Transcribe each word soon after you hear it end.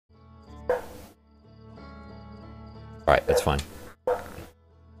Alright, that's fine.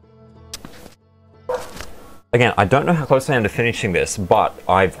 Again, I don't know how close I am to finishing this, but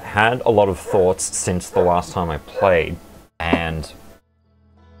I've had a lot of thoughts since the last time I played, and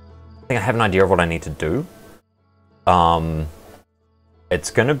I think I have an idea of what I need to do.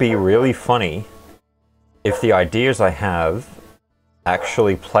 It's gonna be really funny if the ideas I have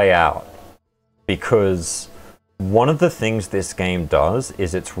actually play out, because one of the things this game does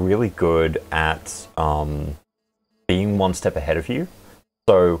is it's really good at being one step ahead of you.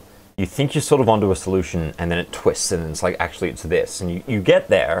 So you think you're sort of onto a solution, and then it twists, and it's like, actually it's this. And you get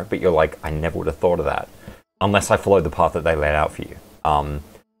there, but you're like, I never would have thought of that, unless I followed the path that they laid out for you.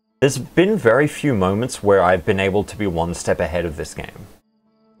 There's been very few moments where I've been able to be one step ahead of this game.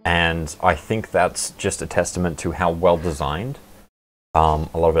 And I think that's just a testament to how well designed a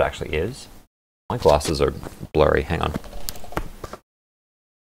lot of it actually is. My glasses are blurry, hang on.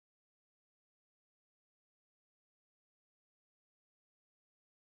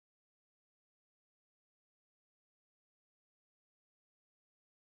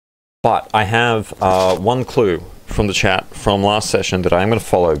 But I have one clue from the chat from last session that I'm going to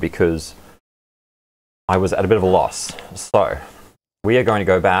follow because I was at a bit of a loss. So, we are going to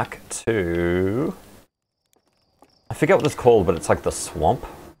go back to... I forget what it's called, but it's like the swamp.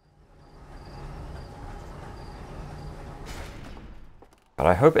 But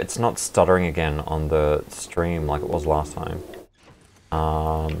I hope it's not stuttering again on the stream like it was last time.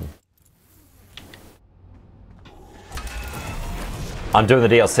 I'm doing the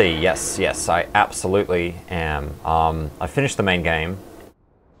DLC, yes, I absolutely am. I finished the main game.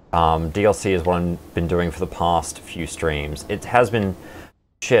 DLC is what I've been doing for the past few streams. It has been...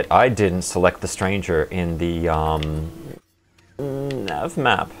 Shit, I didn't select the stranger in the nav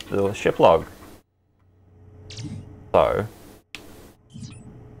map, the ship log. So...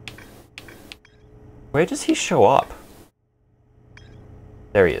 where does he show up?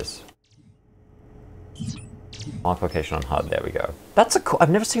 There he is. Mark location on HUD, there we go. That's a cool... I've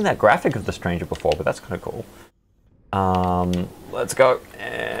never seen that graphic of the stranger before, but that's kind of cool. Let's go,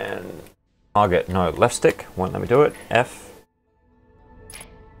 and... target, no, left stick, won't let me do it. F.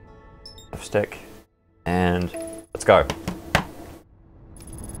 Left stick, and let's go.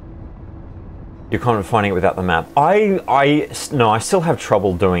 You're kind of finding it without the map. No, I still have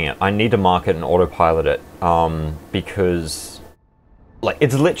trouble doing it. I need to mark it and autopilot it, because... like,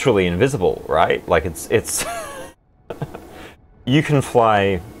 it's literally invisible, right? Like, it's... you can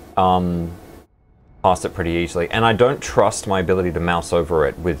fly past it pretty easily, and I don't trust my ability to mouse over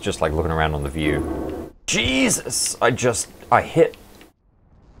it with just like looking around on the view. Jesus! I hit...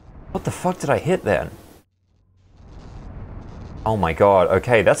 what the fuck did I hit then? Oh my god,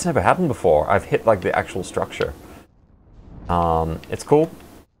 okay, that's never happened before. I've hit like the actual structure. It's cool.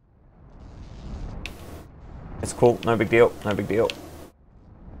 It's cool, no big deal, no big deal.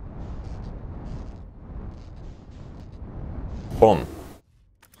 Boom.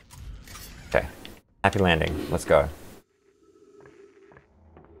 Okay. Happy landing. Let's go.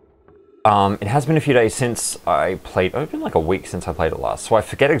 It has been a few days since I played... it's been like a week since I played it last, so I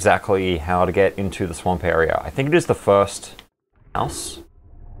forget exactly how to get into the swamp area. I think it is the first house.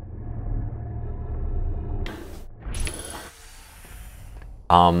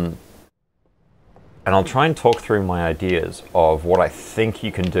 And I'll try and talk through my ideas of what I think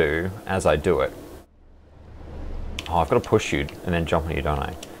you can do as I do it. Oh, I've got to push you and then jump on you, don't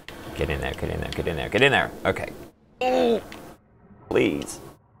I? Get in there, get in there, get in there, get in there. Okay. Ooh, please.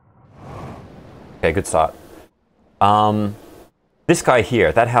 Okay, good start. This guy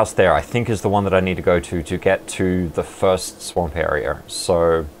here, that house there, I think is the one that I need to go to get to the first swamp area.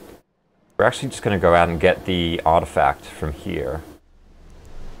 So we're actually just going to go out and get the artifact from here.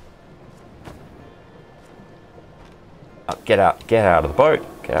 Get out of the boat,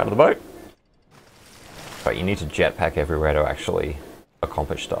 get out of the boat. But you need to jetpack everywhere to actually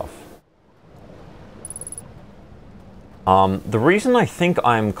accomplish stuff. The reason I think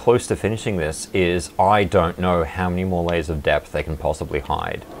I'm close to finishing this is I don't know how many more layers of depth they can possibly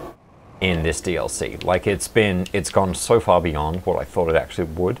hide in this DLC. Like, it's gone so far beyond what I thought it actually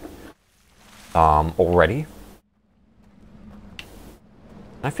would already.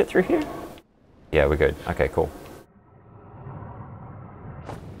 Can I fit through here? Yeah, we're good. Okay, cool.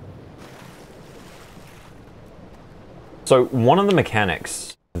 So one of the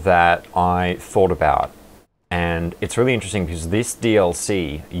mechanics that I thought about, and it's really interesting because this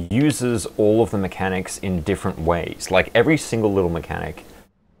DLC uses all of the mechanics in different ways. Like, every single little mechanic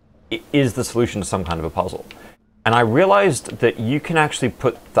is the solution to some kind of a puzzle. And I realized that you can actually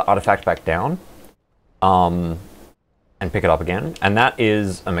put the artifact back down and pick it up again. And that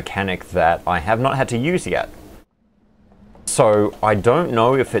is a mechanic that I have not had to use yet. So I don't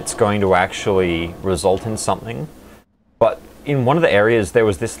know if it's going to actually result in something, but in one of the areas there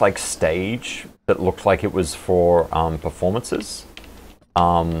was this like stage that looked like it was for performances.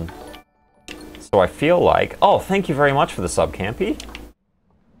 So I feel like, oh, thank you very much for the sub, Campy.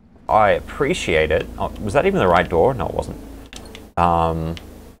 I appreciate it. Oh, was that even the right door? No, it wasn't.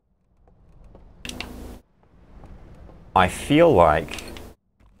 I feel like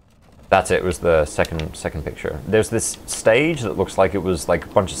that's it. It was the second picture. There's this stage that looks like it was like a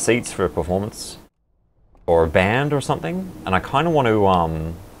bunch of seats for a performance or a band or something, and I kind of want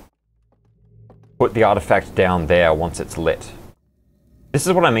to put the artifact down there once it's lit. This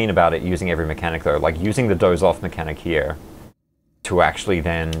is what I mean about it using every mechanic though, like using the doze off mechanic here to actually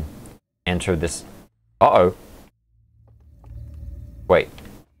then enter this. Uh-oh. Wait.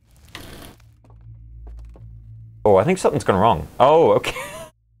 Oh, I think something's gone wrong. Oh, okay.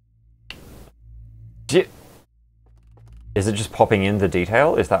 Is it just popping in the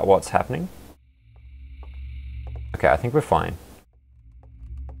detail? Is that what's happening? Okay, I think we're fine.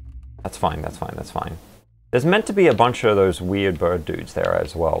 That's fine, that's fine, that's fine. There's meant to be a bunch of those weird bird dudes there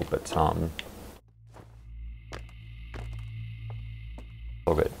as well, but all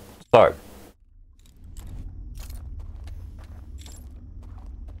good. So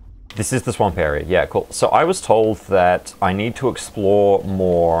this is the swamp area. Yeah, cool. So I was told that I need to explore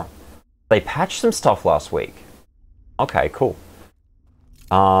more. They patched some stuff last week. Okay, cool.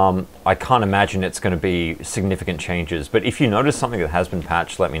 I can't imagine it's going to be significant changes, but if you notice something that has been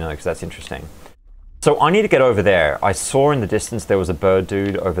patched, let me know, because that's interesting. So I need to get over there. I saw in the distance there was a bird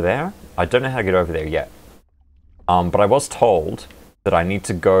dude over there. I don't know how to get over there yet. But I was told that I need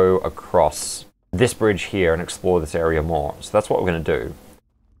to go across this bridge here and explore this area more. So that's what we're going to do.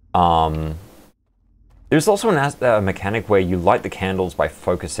 There's also a mechanic where you light the candles by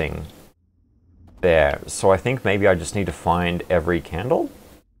focusing there. So I think maybe I just need to find every candle.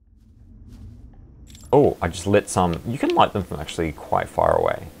 Oh, I just lit some. You can light them from actually quite far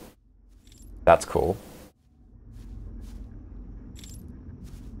away. That's cool.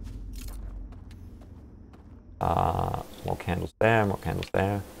 More candles there, more candles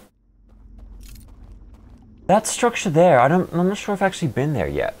there. That structure there, I'm not sure if I've actually been there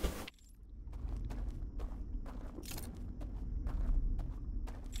yet.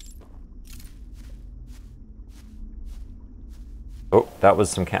 Oh, that was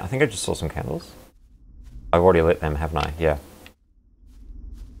some I think I just saw some candles. I've already lit them, haven't I? Yeah.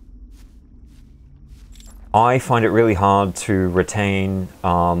 I find it really hard to retain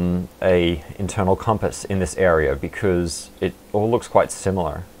a internal compass in this area because it all looks quite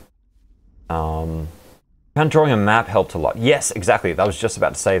similar. Found drawing a map helped a lot. Yes, exactly. I was just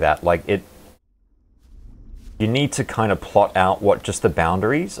about to say that. Like you need to kind of plot out what just the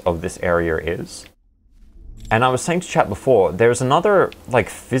boundaries of this area is. And I was saying to chat before, there's another like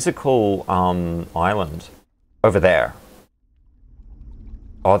physical island over there.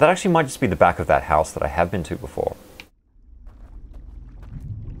 Oh, that actually might just be the back of that house that I have been to before.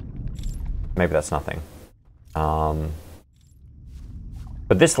 Maybe that's nothing. But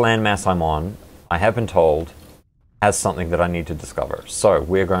this landmass I'm on, I have been told, has something that I need to discover. So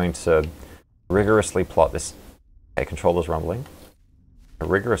we're going to rigorously plot this. Okay, controller's rumbling.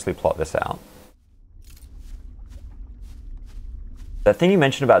 Rigorously plot this out. That thing you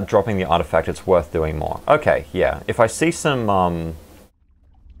mentioned about dropping the artifact, it's worth doing more. Okay, yeah. If I see some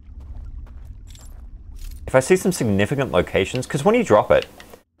significant locations, because when you drop it,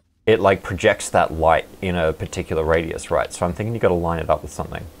 it like projects that light in a particular radius, right? So I'm thinking you got to line it up with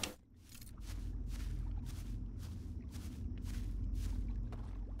something.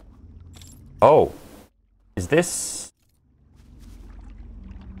 Oh, is this?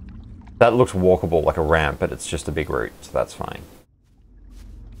 That looks walkable, like a ramp, but it's just a big route, so that's fine.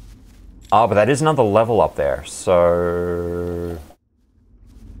 Ah, but that is another level up there, so...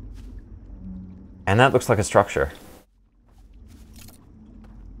 And that looks like a structure.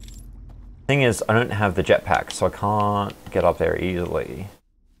 Thing is, I don't have the jetpack, so I can't get up there easily.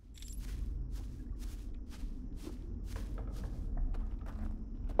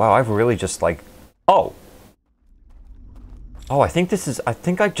 Wow, I've really just like... Oh! Oh, I think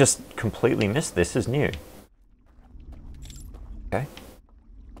I just completely missed this. This is new. Okay.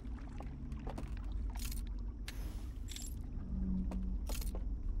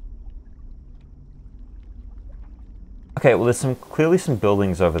 Okay, well there's clearly some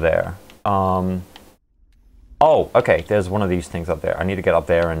buildings over there. Oh, okay, there's one of these things up there. I need to get up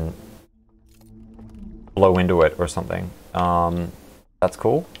there and blow into it or something. That's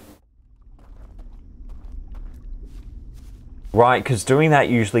cool. Right, because doing that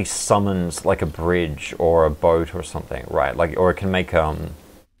usually summons like a bridge or a boat or something, right? Like, or it can make one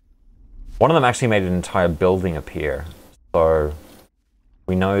of them actually made an entire building appear. So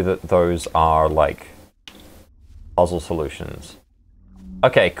we know that those are like puzzle solutions.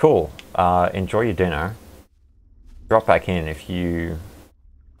 Okay, cool. Enjoy your dinner. Drop back in if you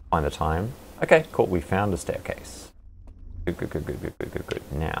find the time. Okay, cool. We found a staircase. Good, good, good, good, good, good, good, good.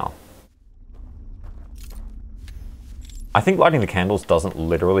 Now, I think lighting the candles doesn't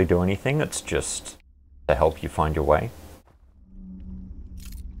literally do anything. It's just to help you find your way.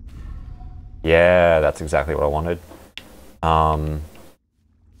 Yeah, that's exactly what I wanted.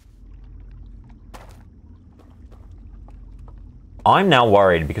 I'm now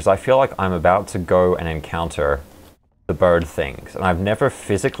worried because I feel like I'm about to go and encounter the bird things, and I've never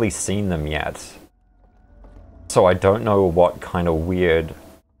physically seen them yet. So I don't know what kind of weird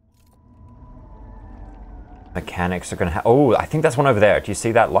mechanics are gonna have. Oh, I think that's one over there. Do you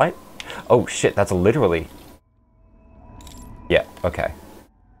see that light? Oh shit, that's literally... Yeah, okay.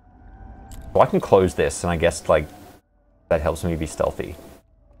 Well, I can close this, and I guess, like, that helps me be stealthy.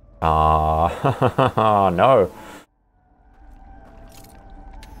 No.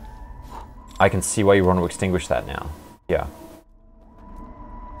 I can see why you want to extinguish that now. Yeah.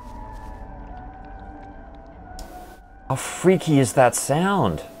 How freaky is that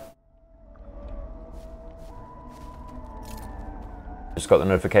sound? Just got the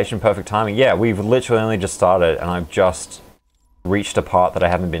notification, perfect timing. Yeah, we've literally only just started, and I've just reached a part that I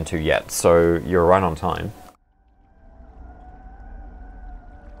haven't been to yet, so you're right on time.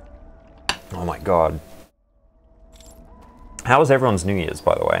 Oh my god. How was everyone's New Year's,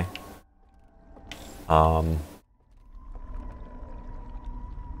 by the way?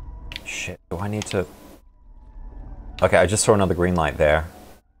 Shit, do I need to... Okay, I just saw another green light there.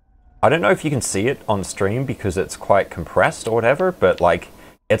 I don't know if you can see it on stream because it's quite compressed or whatever, but like,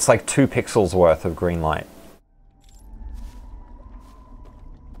 it's like 2 pixels worth of green light.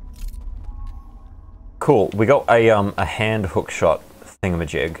 Cool, we got a hand hookshot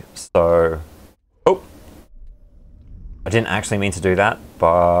thingamajig, so... Oh! I didn't actually mean to do that,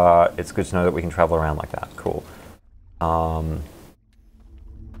 but it's good to know that we can travel around like that. Cool.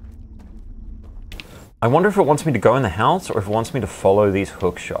 I wonder if it wants me to go in the house or if it wants me to follow these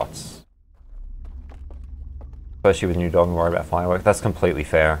hook shots. Especially with new dog and worry about fireworks. That's completely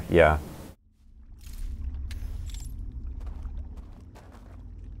fair, yeah.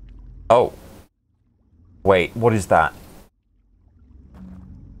 Oh. Wait, what is that?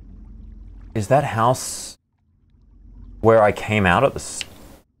 Is that house where I came out at the...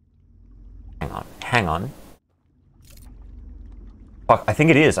 Hang on. Fuck, I think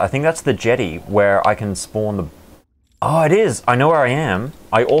it is. I think that's the jetty where I can spawn the... Oh, it is! I know where I am.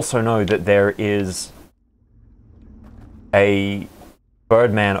 I also know that there is a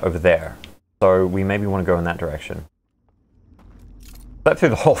birdman over there. So we maybe want to go in that direction. That through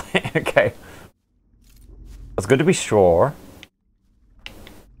the whole thing? Okay. It's good to be sure.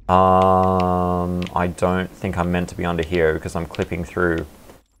 I don't think I'm meant to be under here because I'm clipping through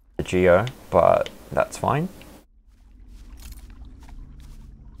the geo, but that's fine.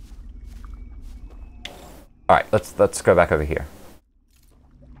 Alright, let's go back over here.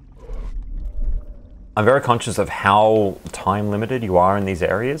 I'm very conscious of how time limited you are in these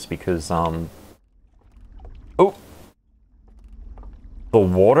areas because, oh! The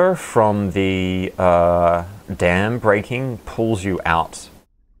water from the dam breaking pulls you out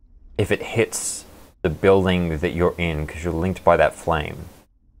if it hits the building that you're in because you're linked by that flame.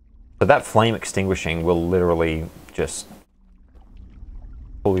 So that flame extinguishing will literally just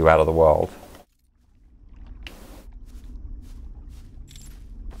pull you out of the world.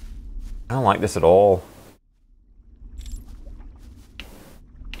 I don't like this at all.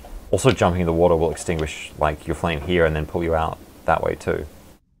 Also, jumping in the water will extinguish like your flame here and then pull you out that way too.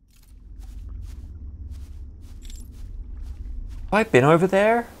 Have I been over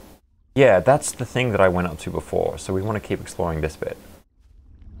there? Yeah, that's the thing that I went up to before, so we want to keep exploring this bit.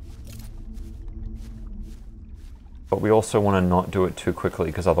 But we also want to not do it too quickly,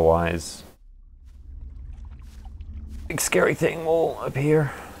 because otherwise... big scary thing will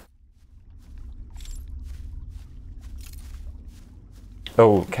appear.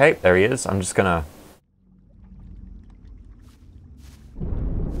 Okay, there he is. I'm just gonna...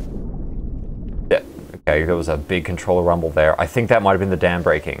 Yeah, okay, there was a big controller rumble there. I think that might have been the dam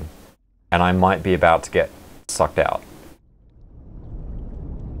breaking. And I might be about to get sucked out.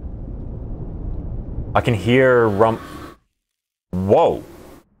 I can hear Whoa!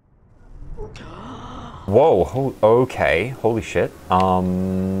 Whoa, okay, holy shit.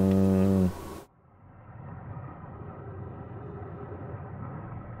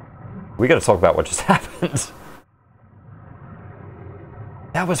 We gotta talk about what just happened.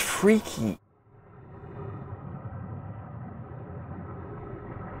 That was freaky.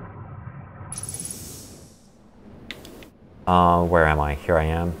 Where am I? Here I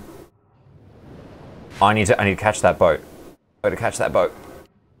am. I need to catch that boat. I gotta catch that boat.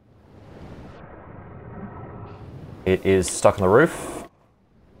 It is stuck on the roof.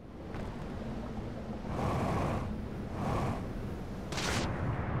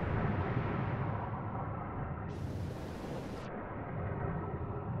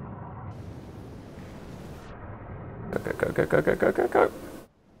 Go, go, go, go, go, go, go, go, go.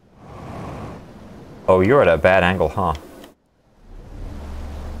 Oh, you're at a bad angle, huh?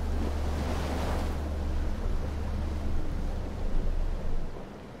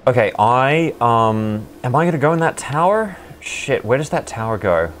 Okay, am I gonna go in that tower? Shit, where does that tower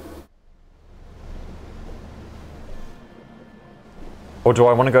go? Or do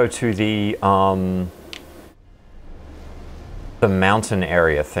I want to go to the mountain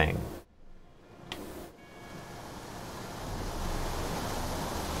area thing?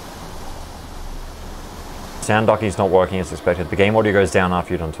 Sound docking's not working as expected. The game audio goes down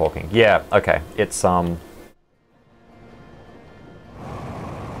after you're done talking. Yeah, okay. It's,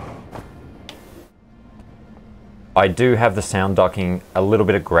 I do have the sound docking a little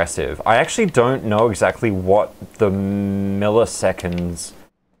bit aggressive. I actually don't know exactly what the milliseconds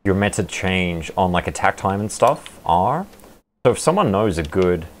you're meant to change on like attack time and stuff are. So if someone knows a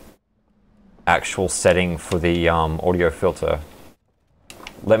good actual setting for the audio filter,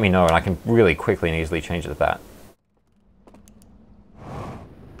 let me know and I can really quickly and easily change it to that.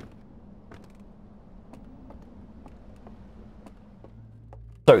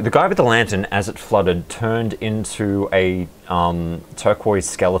 So the guy with the lantern, as it flooded, turned into a turquoise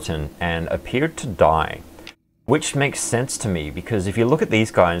skeleton and appeared to die. Which makes sense to me, because if you look at these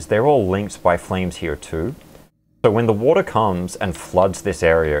guys, they're all linked by flames here too. So when the water comes and floods this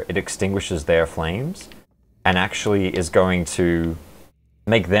area, it extinguishes their flames, and actually is going to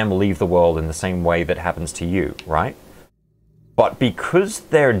make them leave the world in the same way that happens to you, right? But because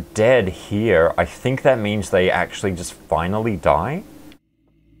they're dead here, I think that means they actually just finally die.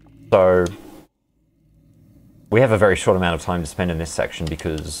 So we have a very short amount of time to spend in this section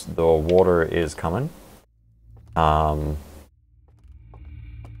because the water is coming. But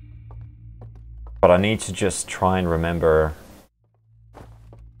I need to just try and remember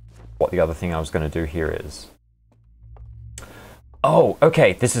what the other thing I was going to do here is. Oh,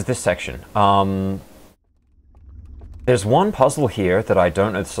 okay, this is this section. There's one puzzle here that I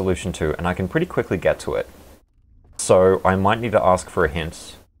don't know the solution to, and I can pretty quickly get to it. So I might need to ask for a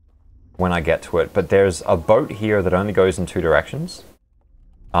hint when I get to it, but there's a boat here that only goes in two directions.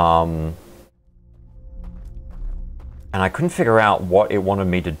 And I couldn't figure out what it wanted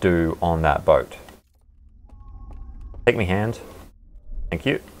me to do on that boat. Take me hand. Thank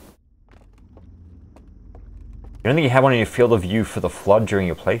you. You don't think you had one in your field of view for the flood during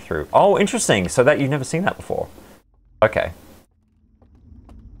your playthrough? Oh, interesting. So that you've never seen that before. Okay.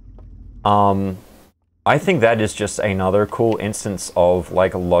 I think that is just another cool instance of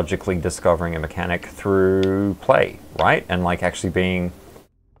like logically discovering a mechanic through play, right? And like actually being,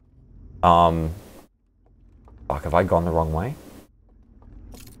 fuck, have I gone the wrong way?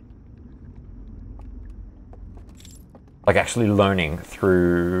 Like actually learning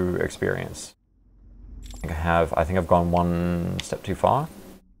through experience. I think I've gone one step too far.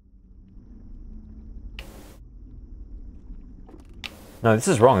 No, this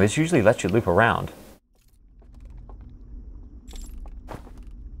is wrong. This usually lets you loop around.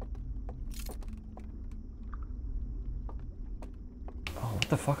 Oh, what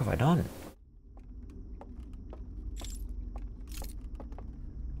the fuck have I done?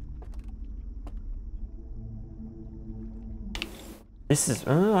 This is...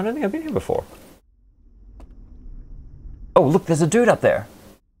 I don't think I've been here before. Oh, look, there's a dude up there.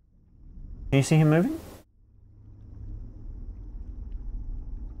 Can you see him moving?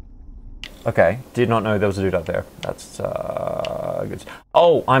 Okay, did not know there was a dude up there. That's good.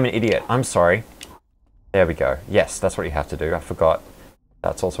 Oh, I'm an idiot. I'm sorry. There we go. Yes, that's what you have to do. I forgot.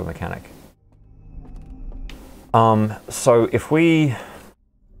 That's also a mechanic. So if we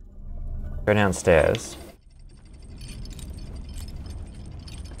go downstairs...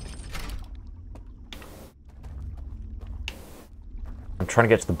 I'm trying to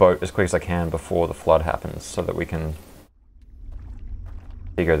get to the boat as quick as I can before the flood happens so that we can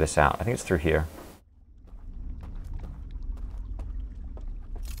figure this out. I think it's through here.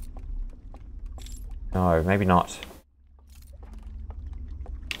 No, maybe not.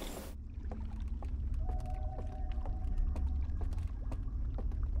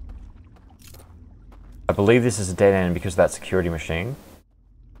 I believe this is a dead end because of that security machine.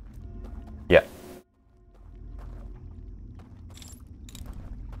 Yeah.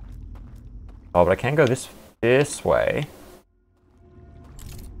 Oh, but I can go this way.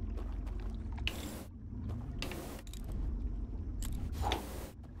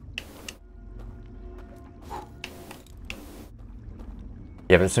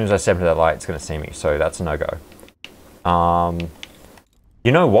 Yeah, but as soon as I step into that light, it's going to see me, so that's a no-go.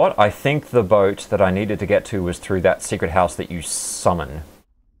 You know what? I think the boat that I needed to get to was through that secret house that you summon.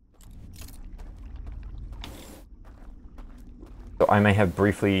 So I may have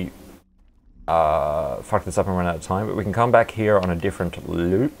briefly fucked this up and run out of time, but we can come back here on a different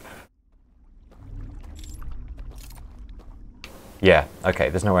loop. Yeah, okay,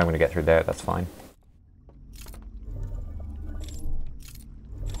 there's no way I'm going to get through there, that's fine.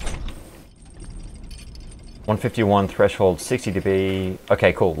 $151 threshold, 60 dB.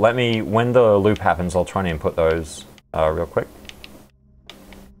 Okay, cool. Let me, when the loop happens, I'll try and input those real quick.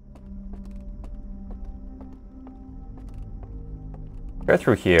 Go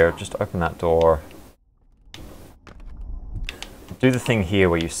through here, just open that door. Do the thing here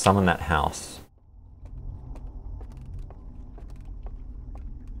where you summon that house.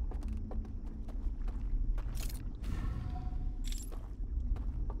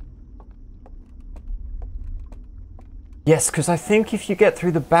 Yes, because I think if you get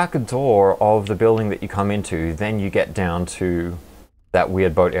through the back door of the building that you come into, then you get down to that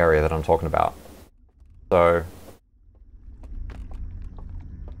weird boat area that I'm talking about. So...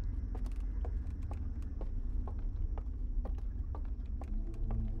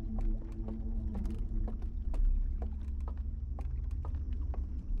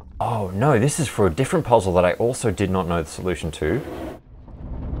 Oh no, this is for a different puzzle that I also did not know the solution to.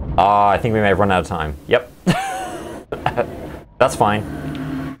 Ah, I think we may have run out of time. Yep. That's fine.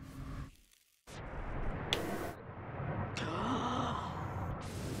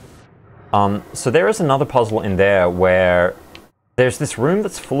 So there is another puzzle in there where there's this room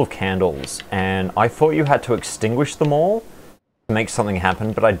that's full of candles, and I thought you had to extinguish them all to make something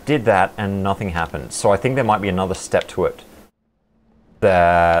happen, but I did that and nothing happened. So I think there might be another step to it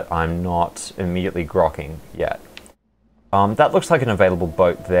that I'm not immediately grokking yet. That looks like an available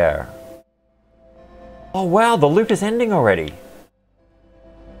boat there. Oh wow, the loop is ending already.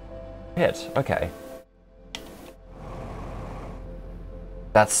 Shit, okay.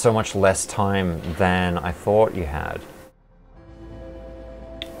 That's so much less time than I thought you had.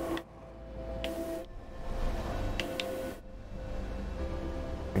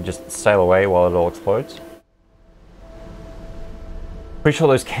 You just sail away while it all explodes. Pretty sure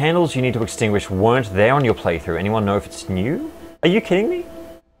those candles you need to extinguish weren't there on your playthrough. Anyone know if it's new? Are you kidding me?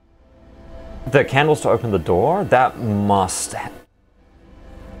 The candles to open the door? That must...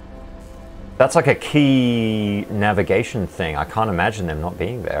 That's like a key navigation thing. I can't imagine them not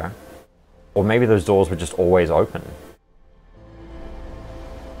being there. Or maybe those doors were just always open.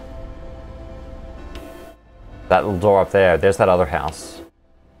 That little door up there, there's that other house.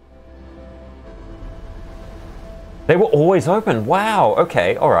 They were always open. Wow,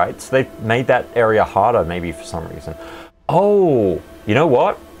 okay, alright. So they made that area harder maybe for some reason. Oh, you know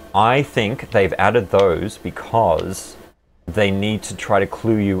what? I think they've added those because they need to try to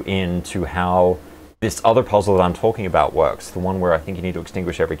clue you in to how this other puzzle that I'm talking about works. The one where I think you need to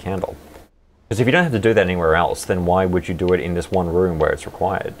extinguish every candle. Because if you don't have to do that anywhere else, then why would you do it in this one room where it's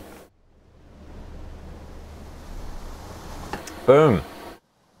required? Boom.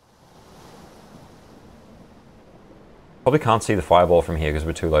 Probably can't see the fireball from here because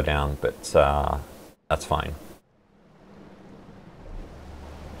we're too low down, but that's fine.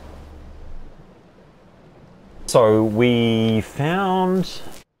 So we found,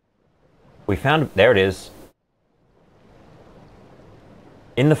 there it is.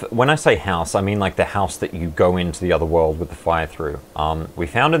 When I say house, I mean like the house that you go into the other world with the fire through. We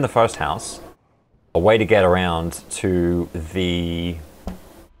found in the first house a way to get around to the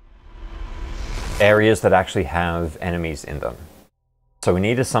areas that actually have enemies in them. So we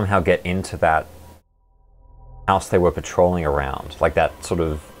need to somehow get into that house they were patrolling around, like that sort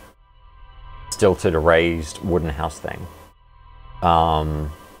of stilted, raised wooden house thing.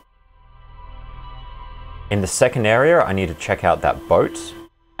 In the second area, I need to check out that boat,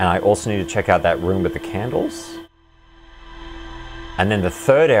 and I also need to check out that room with the candles. And then the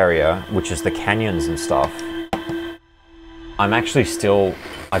third area, which is the canyons and stuff, I'm actually still,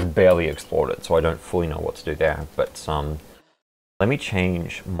 I've barely explored it, so I don't fully know what to do there. But let me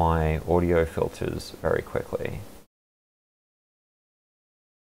change my audio filters very quickly.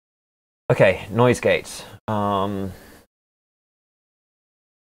 Okay, noise gates. I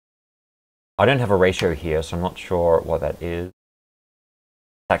I don't have a ratio here, so I'm not sure what that is.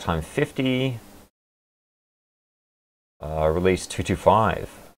 Attack time 50. Release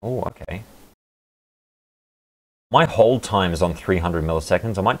 225. Oh, okay. My hold time is on 300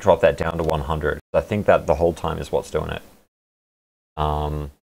 milliseconds. I might drop that down to 100. I think that the hold time is what's doing it.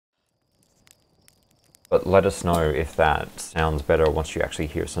 But let us know if that sounds better once you actually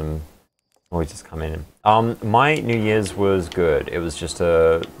hear some noises come in. My New Year's was good. It was just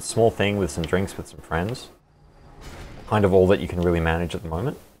a small thing with some drinks with some friends. Kind of all that you can really manage at the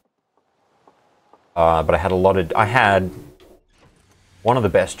moment. But I had one of the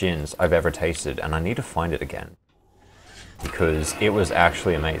best gins I've ever tasted, and I need to find it again. Because it was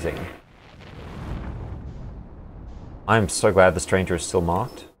actually amazing. I'm so glad the stranger is still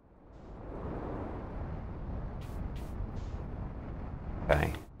marked.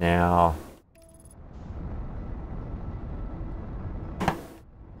 Okay, now...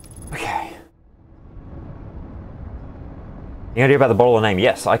 Okay. Any idea about the bottle name?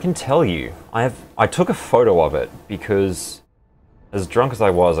 Yes, I can tell you. I took a photo of it because, as drunk as I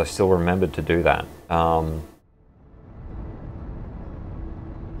was, I still remembered to do that.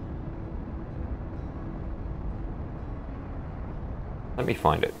 Let me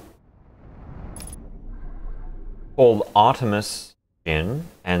find it. Called Artemis Gin,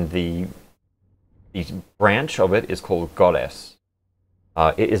 and the branch of it is called Goddess.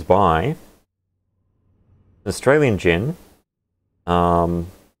 It is by an Australian gin by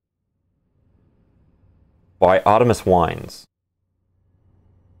Artemis Wines.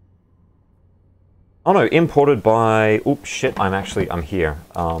 Oh no, imported by... Oops, shit, I'm here.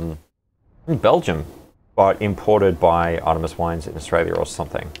 In Belgium, but imported by Artemis Wines in Australia or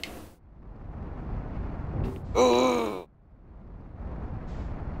something.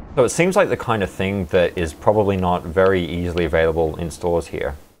 So it seems like the kind of thing that is probably not very easily available in stores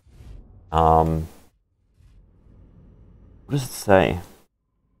here. What does it say?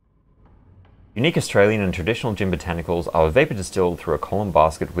 Unique Australian and traditional gin botanicals are vapor distilled through a column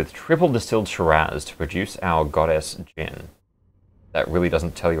basket with triple distilled Shiraz to produce our Goddess gin. That really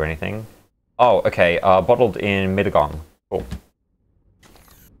doesn't tell you anything. Oh, okay, bottled in Mittagong. Cool.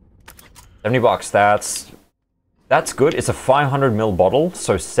 70 bucks, that's good. It's a 500 ml bottle,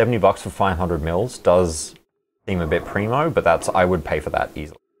 so 70 bucks for 500 mils does seem a bit primo, but I would pay for that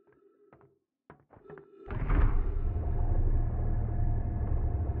easily.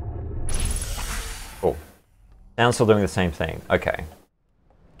 Cool. Sound's still doing the same thing. Okay.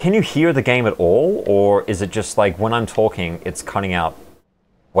 Can you hear the game at all, or is it just like when I'm talking, it's cutting out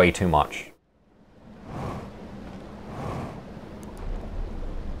way too much?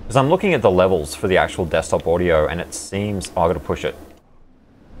 Because I'm looking at the levels for the actual desktop audio, and it seems... Oh, I gotta push it.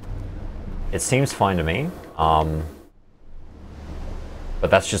 It seems fine to me. But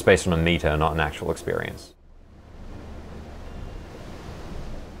that's just based on a meter, not an actual experience.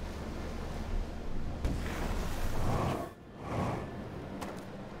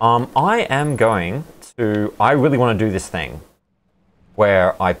 I am going to... I really want to do this thing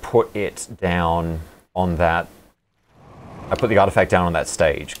where I put it down on that... I put the artifact down on that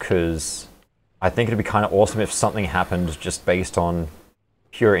stage, because I think it'd be kind of awesome if something happened just based on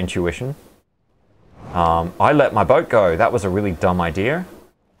pure intuition. I let my boat go. That was a really dumb idea.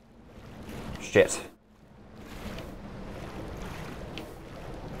 Shit.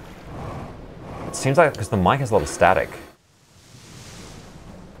 It seems like because the mic has a lot of static.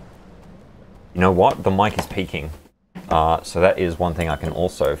 You know what? The mic is peaking. So that is one thing I can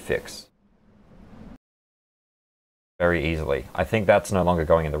also fix very easily. I think that's no longer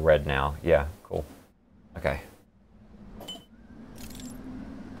going in the red now. Yeah, cool. Okay.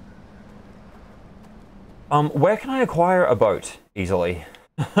 Where can I acquire a boat easily?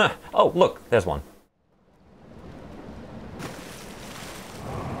 Oh, look, there's one.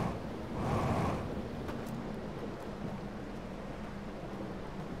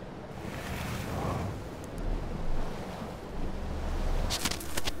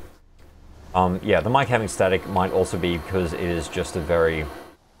 Yeah, the mic having static might also be because it is just a very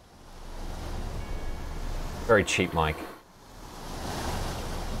cheap mic.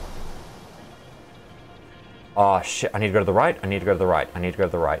 Oh shit, I need to go to the right, I need to go to the right, I need to go to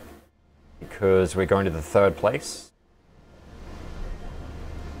the right. Because we're going to the third place.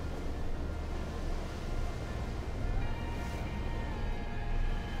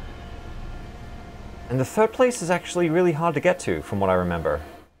 And the third place is actually really hard to get to, from what I remember.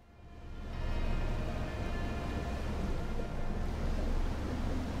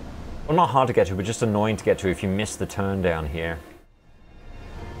 Well, not hard to get to, but just annoying to get to if you miss the turn down here.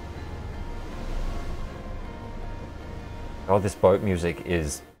 Oh, this boat music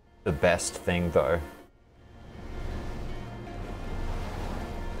is the best thing, though.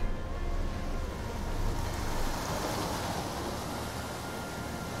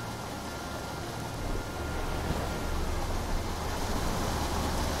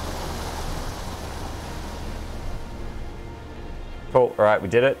 Cool, alright, we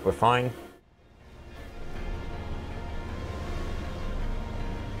did it, we're fine.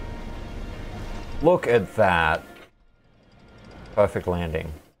 Look at that. Perfect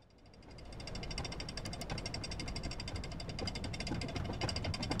landing.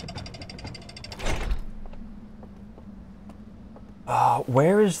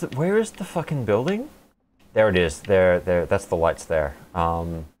 Where is the fucking building? There it is. There. That's the lights there.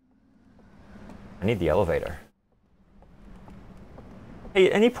 I need the elevator. Hey,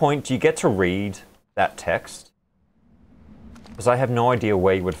 at any point, do you get to read that text? Because I have no idea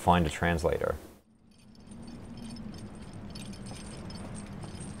where you would find a translator.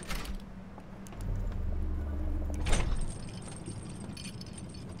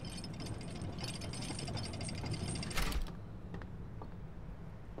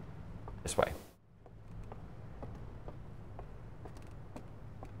 This way.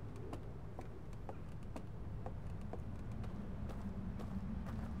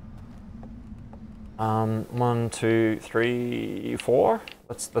 One, two, three, four.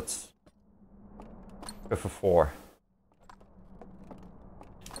 Let's go for 4.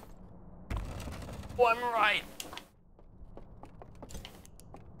 Oh, I'm right.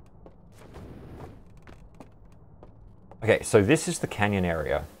 Okay, so this is the canyon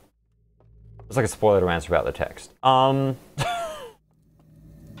area. It's like a spoiler to answer about the text. No,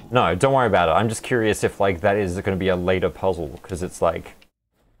 don't worry about it. I'm just curious if like that is going to be a later puzzle, because it's like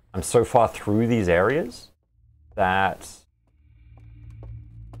I'm so far through these areas that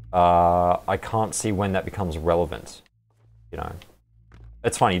I can't see when that becomes relevant. You know,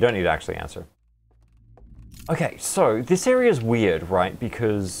 it's fine. You don't need to actually answer. Okay, so this area is weird, right?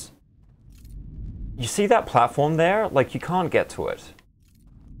 Because you see that platform there? Like, you can't get to it.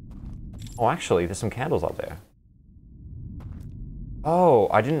 Oh, actually, there's some candles up there. Oh,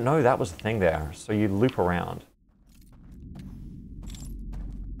 I didn't know that was the thing there. So you loop around.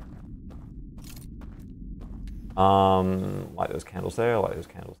 Light those candles there, light those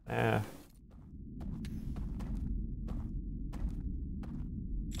candles there.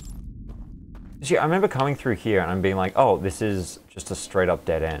 See, I remember coming through here and I'm being like, oh, this is just a straight up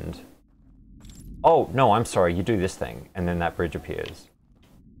dead end. Oh, no, I'm sorry, you do this thing, and then that bridge appears.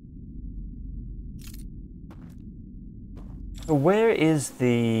 So where is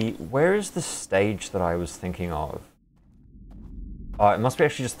the stage that I was thinking of? It must be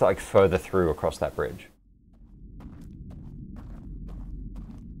actually just like further through across that bridge.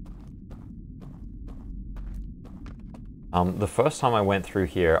 The first time I went through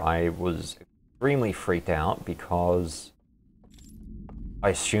here, I was extremely freaked out because I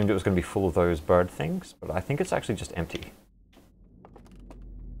assumed it was going to be full of those bird things, but I think it's actually just empty.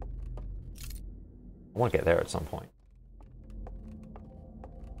 I want to get there at some point.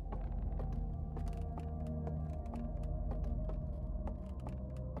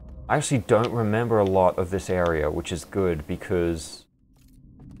 I actually don't remember a lot of this area, which is good because...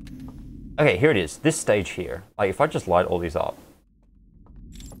 Okay, here it is. This stage here. Like, if I just light all these up.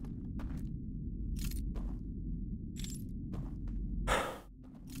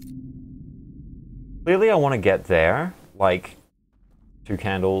 Clearly I want to get there. Like, 2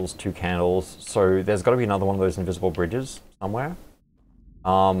 candles, 2 candles. So there's got to be another one of those invisible bridges somewhere.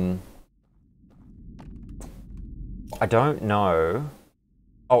 I don't know.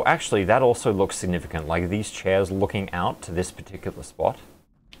 Oh, actually, that also looks significant. Like, these chairs looking out to this particular spot.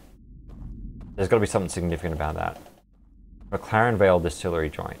 There's got to be something significant about that. McLaren Vale Distillery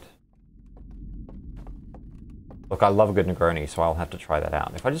Joint. Look, I love a good Negroni, so I'll have to try that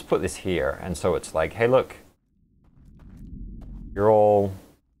out. If I just put this here, and so it's like, hey, look. You're all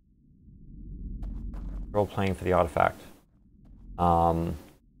playing for the artifact.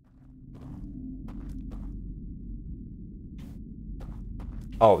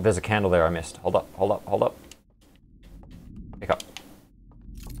 Oh, there's a candle there I missed. Hold up, hold up, hold up. Pick up.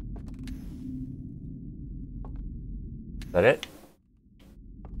 Is that it?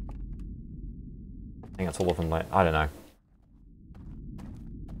 I think that's all of them. I don't know.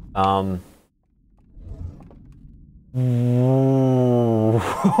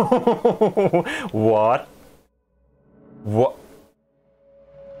 What? What?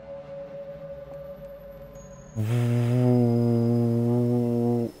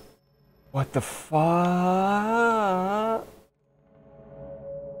 What the fuck?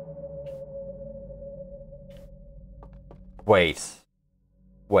 Wait.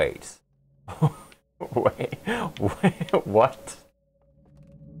 Wait. Wait. Wait. What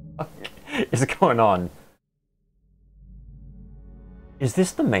is going on? Is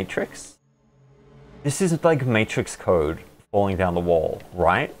this the Matrix? This is like Matrix code falling down the wall,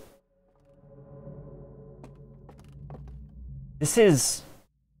 right? This is...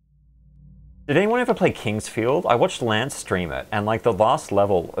 Did anyone ever play Kingsfield? I watched Lance stream it, and like the last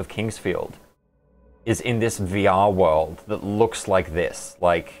level of Kingsfield is in this VR world that looks like this.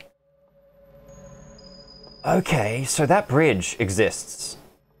 Like... Okay, so that bridge exists.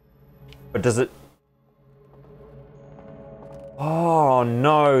 But does it... Oh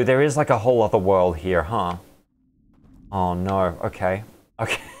no, there is like a whole other world here, huh? Oh no, okay.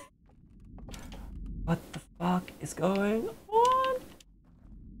 Okay. What the fuck is going on?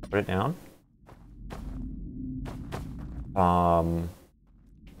 Put it down.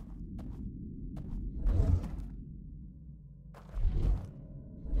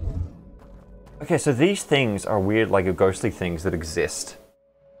 Okay, so these things are weird, like ghostly things that exist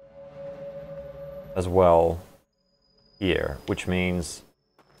as well here, which means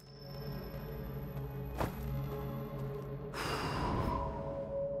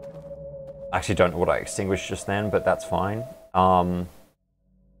I actually don't know what I extinguished just then, but that's fine. Oh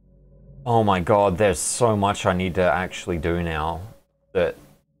my god, there's so much I need to actually do now that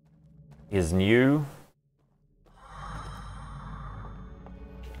is new.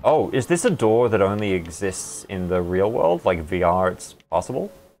 Oh, is this a door that only exists in the real world? Like VR, it's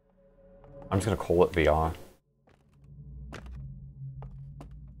possible? I'm just gonna call it VR.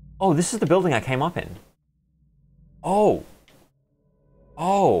 Oh, this is the building I came up in. Oh.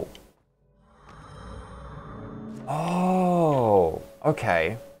 Oh. Oh.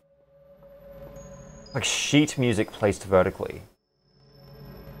 Okay. Like sheet music placed vertically.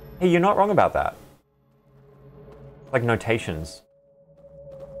 Hey, you're not wrong about that. Like notations.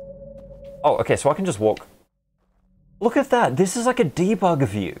 Oh, okay, so I can just walk. Look at that. This is like a debug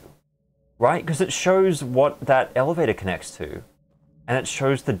view, right? Because it shows what that elevator connects to. And it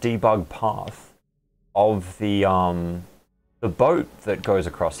shows the debug path of the boat that goes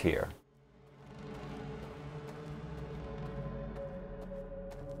across here.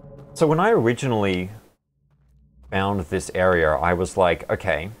 So when I originally found this area, I was like,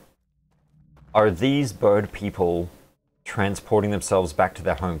 okay, are these bird people transporting themselves back to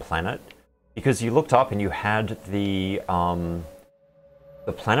their home planet? Because you looked up and you had the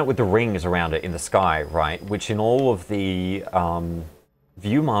planet with the rings around it in the sky, right? Which in all of the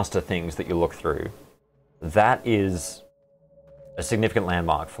Viewmaster things that you look through, that is a significant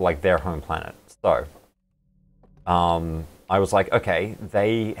landmark for like their home planet. So, I was like, okay,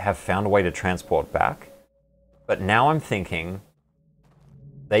 they have found a way to transport back, but now I'm thinking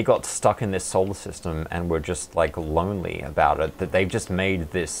they got stuck in this solar system and were just like lonely about it, that they've just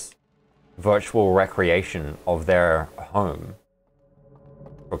made this virtual recreation of their home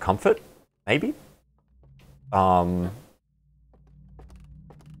for comfort, maybe? And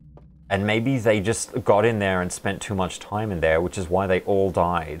maybe they just got in there and spent too much time in there, which is why they all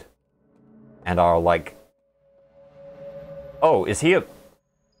died. And are like... Oh, is he a...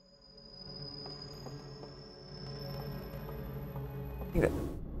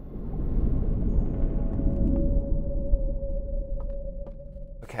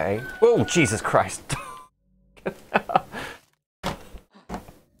 Okay. Whoa, Jesus Christ.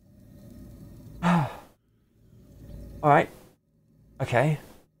 Alright. Okay.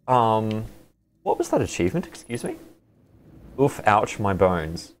 What was that achievement? Excuse me? Oof, ouch, my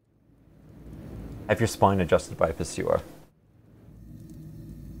bones. Have your spine adjusted by a pursuer.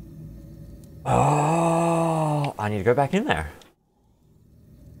 Oh, I need to go back in there.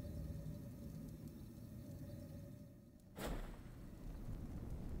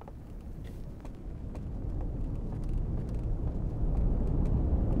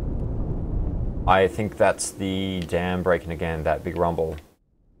 I think that's the dam breaking again, that big rumble.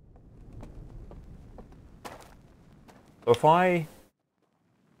 So if I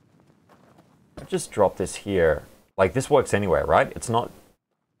just drop this here, like this works anywhere, right? It's not...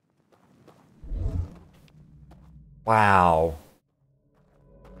 Wow.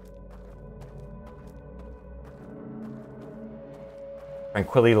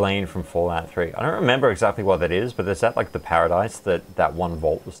 Tranquility Lane from Fallout 3. I don't remember exactly what that is, but is that like the paradise that that one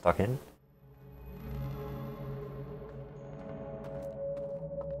vault was stuck in?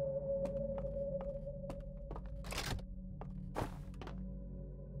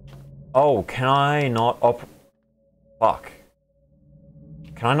 Oh, can I not Fuck.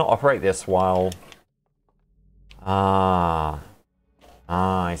 Can I not operate this while... Ah,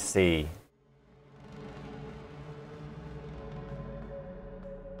 I see.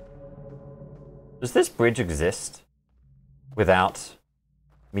 Does this bridge exist without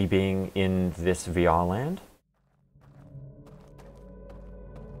me being in this VR land?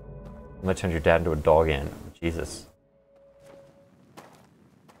 I'm gonna turn your dad into a dog in. Jesus.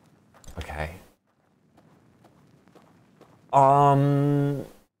 Okay.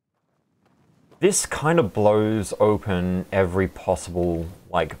 This kind of blows open every possible,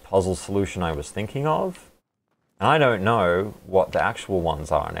 like, puzzle solution I was thinking of. And I don't know what the actual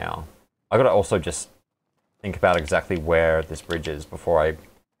ones are now. I gotta also just think about exactly where this bridge is before I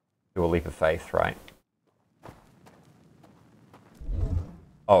do a leap of faith, right?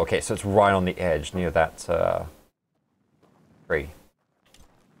 Oh, okay, so it's right on the edge near that tree.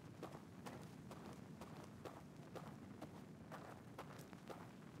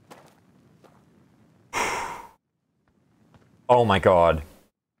 Oh my god.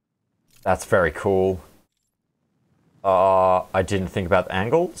 That's very cool. I didn't think about the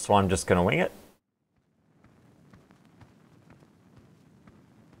angle, so I'm just gonna wing it.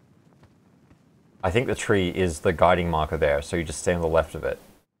 I think the tree is the guiding marker there, so you just stay on the left of it.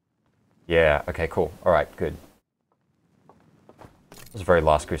 Yeah, okay, cool. Alright, good. This was very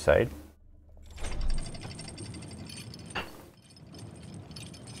Last Crusade.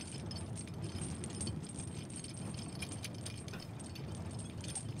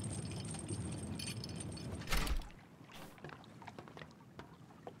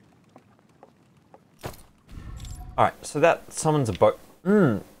 Alright, so that summons a boat.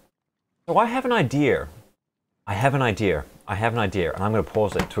 So I have an idea. I have an idea, and I'm going to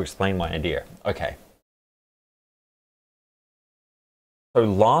pause it to explain my idea. Okay. So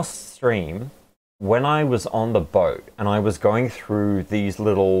last stream, when I was on the boat and I was going through these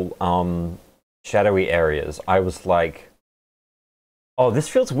little shadowy areas, I was like, oh, this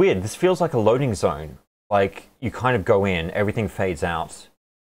feels weird. This feels like a loading zone. Like, you kind of go in, everything fades out,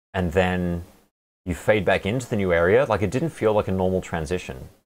 and then you fade back into the new area. Like, it didn't feel like a normal transition.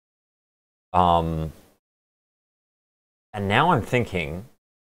 And now I'm thinking,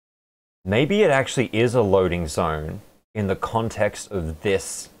 maybe it actually is a loading zone in the context of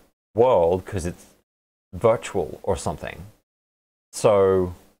this world, because it's virtual or something.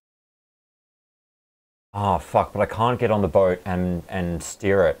 So, oh fuck, but I can't get on the boat and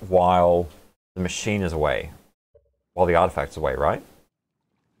steer it while the machine is away, while the artifact's away, right?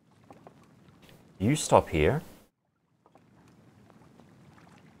 You stop here.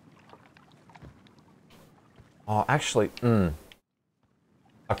 Oh, actually, I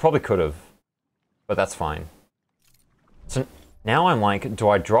probably could have, but that's fine. So now I'm like, do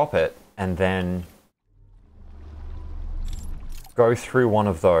I drop it and then go through one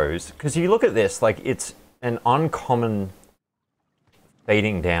of those? Because you look at this, like, it's an uncommon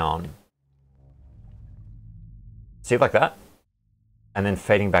fading down. See it like that? And then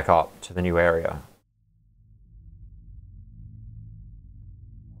fading back up to the new area.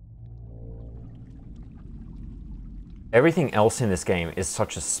 Everything else in this game is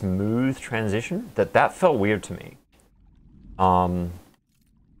such a smooth transition that felt weird to me. I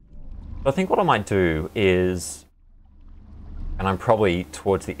think what I might do is, and I'm probably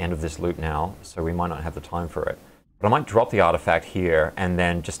towards the end of this loop now, so we might not have the time for it, but I might drop the artifact here and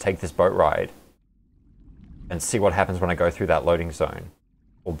then just take this boat ride and see what happens when I go through that loading zone.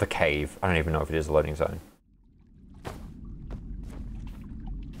 Or the cave. I don't even know if it is a loading zone.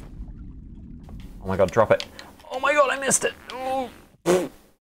 Oh my god, drop it. Oh my god, I missed it! Oh.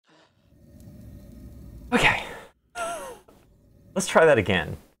 Okay. Let's try that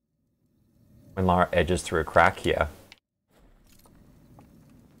again. When Lara edges through a crack here.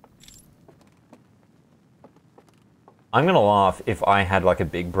 I'm gonna laugh if I had like a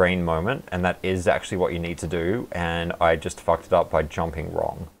big brain moment and that is actually what you need to do and I just fucked it up by jumping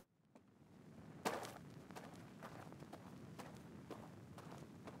wrong.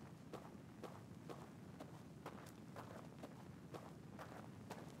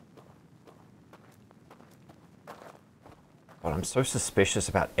 But I'm so suspicious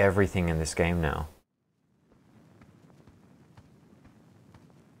about everything in this game now.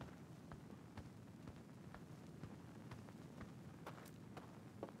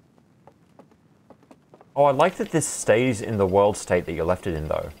 Oh, I like that this stays in the world state that you left it in,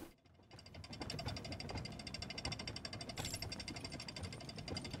 though.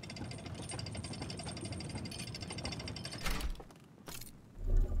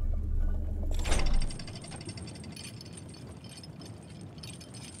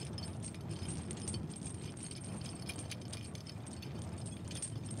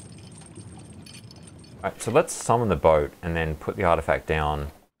 Alright, so let's summon the boat and then put the artifact down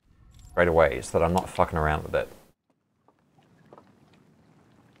right away so that I'm not fucking around with it.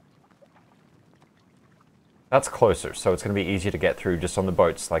 That's closer, so it's going to be easier to get through just on the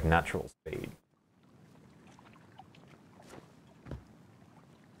boat's, like, natural speed.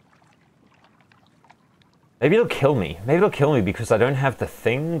 Maybe it'll kill me. Maybe it'll kill me because I don't have the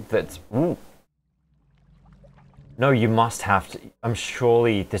thing that's... Ooh. No, you must have to...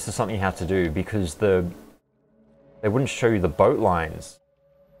 surely this is something you have to do because they wouldn't show you the boat lines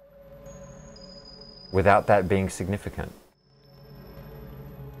without that being significant.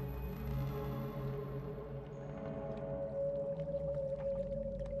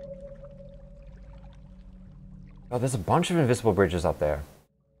 Oh, there's a bunch of invisible bridges up there.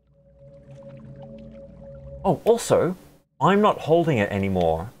 Oh, also, I'm not holding it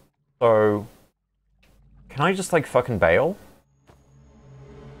anymore, so... Can I just, like, fucking bail?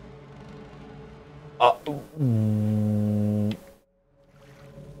 What?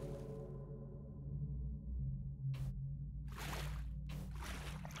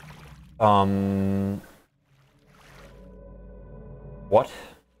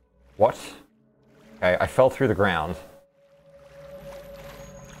 What? Okay, I fell through the ground.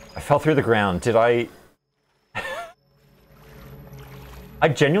 I fell through the ground. Did I... I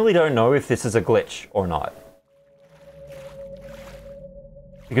genuinely don't know if this is a glitch or not.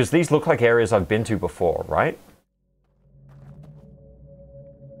 Because these look like areas I've been to before, right?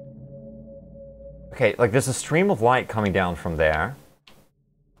 Okay, like there's a stream of light coming down from there.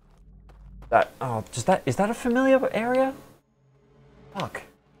 That, oh, is that a familiar area? Fuck.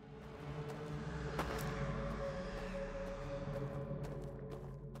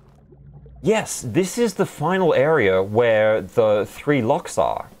 Yes, this is the final area where the 3 locks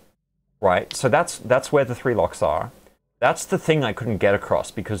are, right? So that's where the 3 locks are. That's the thing I couldn't get across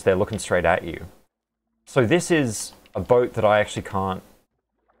because they're looking straight at you. So this is a boat that I actually can't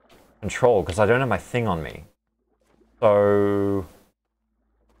control because I don't have my thing on me. So...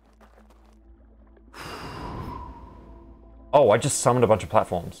 Oh, I just summoned a bunch of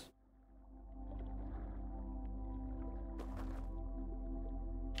platforms.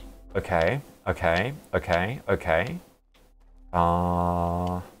 Okay, okay, okay, okay.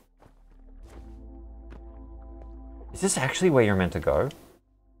 Is this actually where you're meant to go?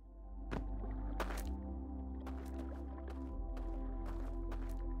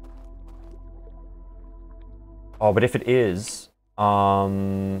 Oh, but if it is,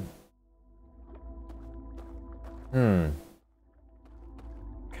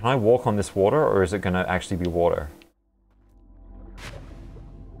 Can I walk on this water, or is it gonna actually be water?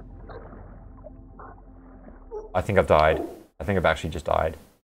 I think I've died. I think I've actually just died.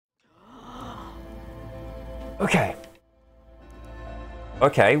 Okay.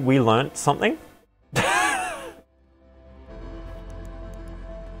 Okay, we learnt something.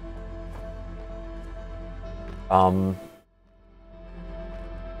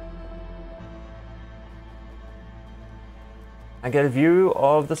 I get a view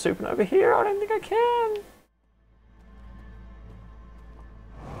of the supernova here? I don't think I can.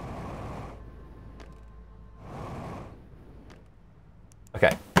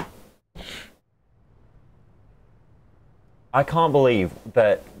 Okay. I can't believe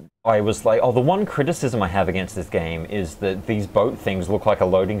that I was like, oh, the one criticism I have against this game is that these boat things look like a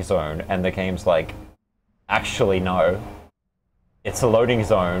loading zone, and the game's like, actually, no. It's a loading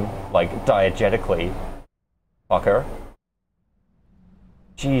zone, like, diegetically. Fucker.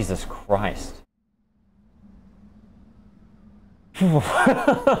 Jesus Christ.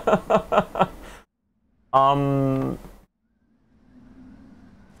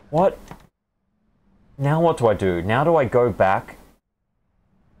 What? Now what do I do? Now do I go back?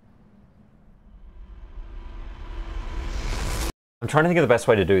 I'm trying to think of the best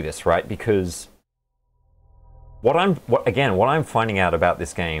way to do this, right? Because what I'm finding out about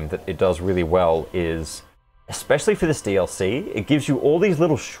this game that it does really well is, especially for this DLC, it gives you all these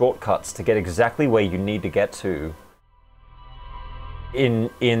little shortcuts to get exactly where you need to get to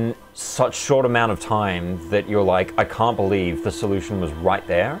in such short amount of time that you're like, I can't believe the solution was right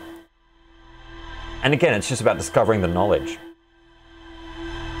there. And again, it's just about discovering the knowledge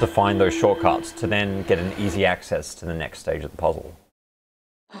to find those shortcuts to then get an easy access to the next stage of the puzzle.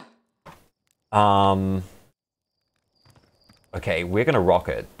 Okay, we're gonna rock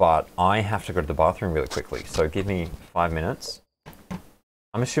it, but I have to go to the bathroom really quickly, so give me 5 minutes.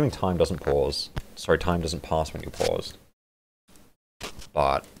 I'm assuming time doesn't pause. Sorry, time doesn't pass when you paused.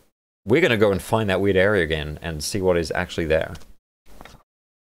 But we're gonna go and find that weird area again and see what is actually there.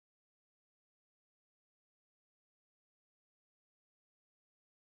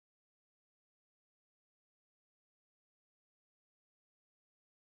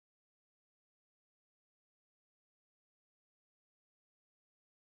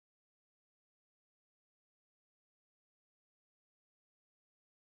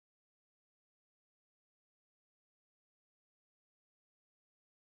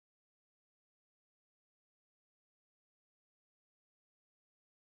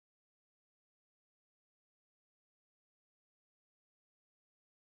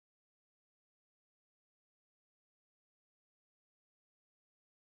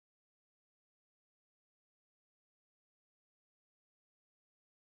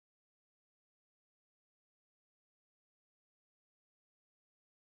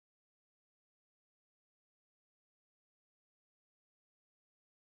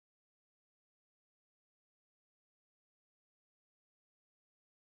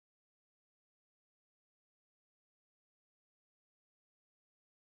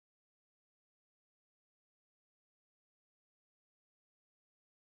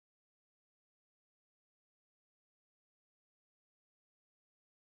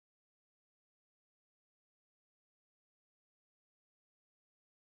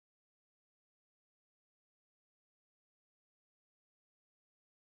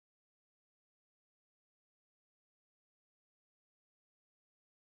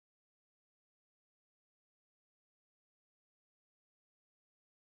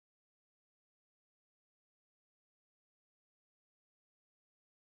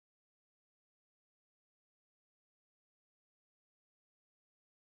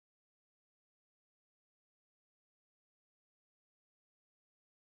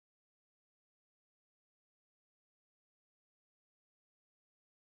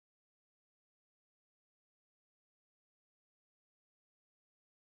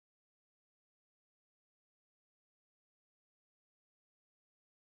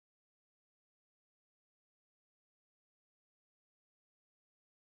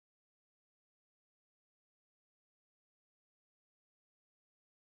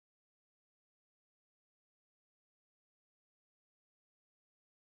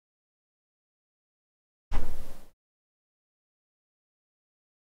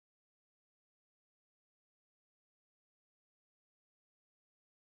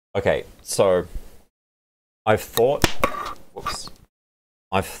 Okay, so I've thought, whoops,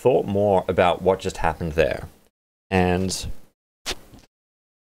 I've thought more about what just happened there, and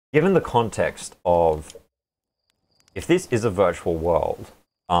given the context of if this is a virtual world,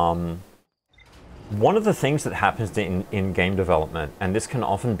 one of the things that happens in game development, and this can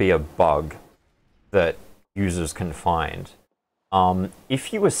often be a bug that users can find,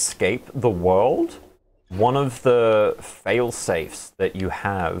 if you escape the world, one of the fail-safes that you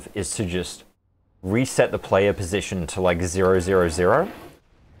have is to just reset the player position to like 000.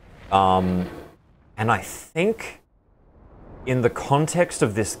 And I think in the context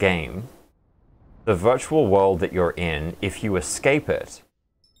of this game, the virtual world that you're in, if you escape it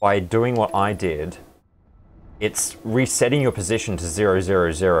by doing what I did, it's resetting your position to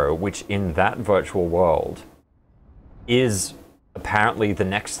 000, which in that virtual world is apparently the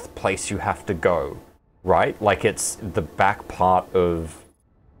next place you have to go, right? Like it's the back part of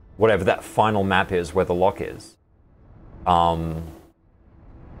whatever that final map is where the lock is.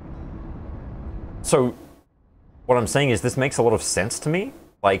 So what I'm saying is this makes a lot of sense to me.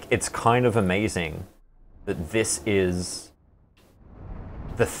 Like, it's kind of amazing that this is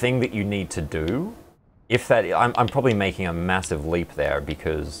the thing that you need to do. If that, I'm probably making a massive leap there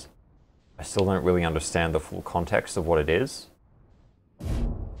because I still don't really understand the full context of what it is.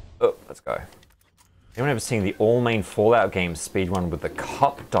 Oh, let's go. Anyone ever seen the all-main Fallout game speedrun with the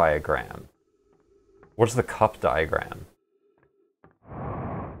cup diagram? What's the cup diagram?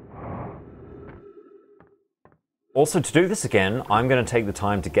 Also, to do this again, I'm going to take the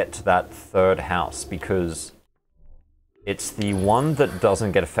time to get to that third house because it's the one that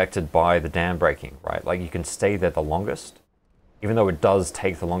doesn't get affected by the dam breaking, right? Like, you can stay there the longest, even though it does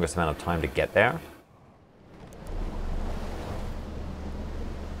take the longest amount of time to get there.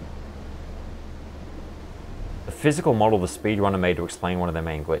 The physical model the speedrunner made to explain one of their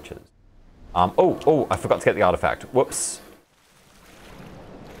main glitches. Oh, I forgot to get the artifact. Whoops.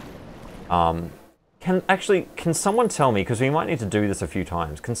 Can someone tell me, because we might need to do this a few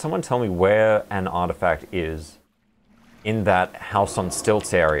times, can someone tell me where an artifact is in that house on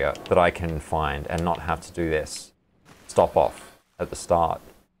stilts area that I can find and not have to do this stop off at the start?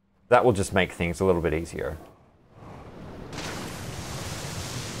 That will just make things a little bit easier.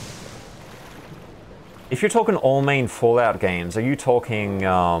 If you're talking all main Fallout games, are you talking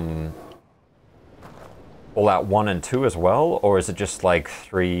Fallout 1 and 2 as well? Or is it just like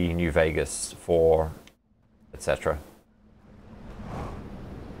 3, New Vegas, 4, etc.?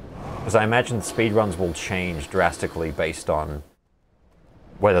 Because I imagine speedruns will change drastically based on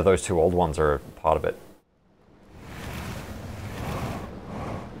whether those two old ones are part of it.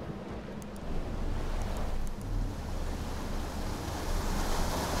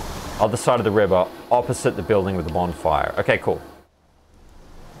 Other side of the river, opposite the building with the bonfire. Okay, cool.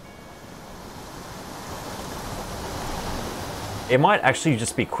 It might actually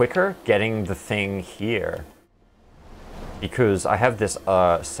just be quicker getting the thing here, because I have this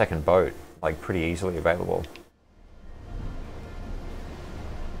second boat, like, pretty easily available.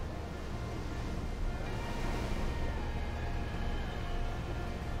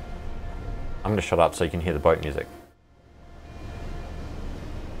 I'm gonna shut up so you can hear the boat music.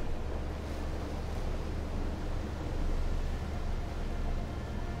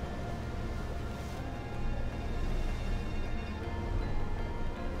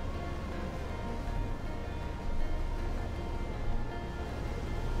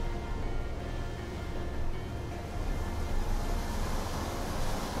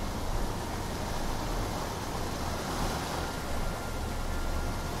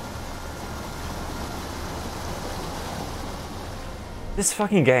 This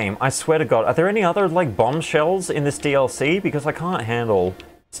fucking game, I swear to God, are there any other, like, bombshells in this DLC? Because I can't handle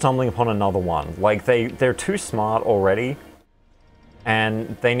stumbling upon another one. Like, they're too smart already,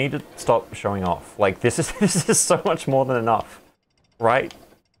 and they need to stop showing off. Like, this is so much more than enough, right?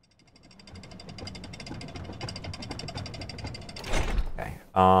 Okay,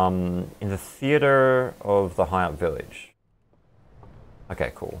 in the theater of the Hyatt Village.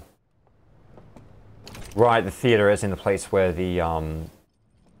 Okay, cool. Right, the theater is in the place where the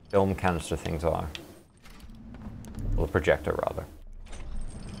film canister things are. Or the projector, rather.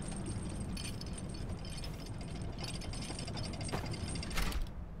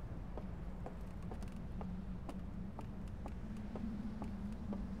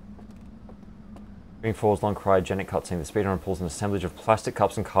 Moving forwards, long cryogenic cutscene. The speedrunner pulls an assemblage of plastic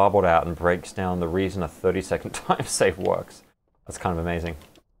cups and cardboard out and breaks down the reason a 30-second time save works. That's kind of amazing.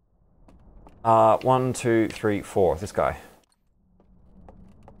 1, 2, 3, 4. This guy.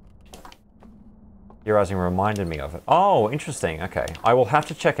 Theorizing reminded me of it. Oh, interesting. Okay. I will have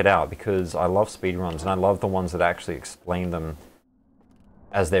to check it out because I love speedruns and I love the ones that actually explain them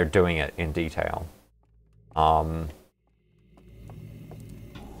as they're doing it in detail. Funny,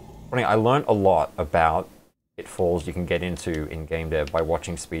 I learned a lot about pitfalls you can get into in game dev by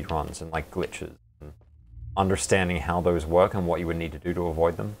watching speedruns and like glitches and understanding how those work and what you would need to do to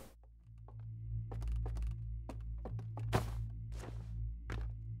avoid them.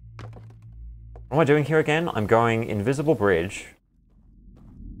 What am I doing here again? I'm going Invisible Bridge.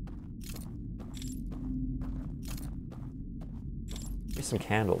 Give me some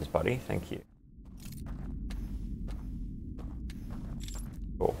candles, buddy. Thank you.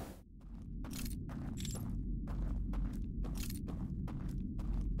 Cool.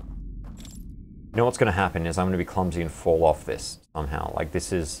 You know what's going to happen is I'm going to be clumsy and fall off this somehow. Like,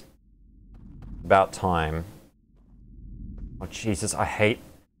 this is about time. Oh, Jesus, I hate...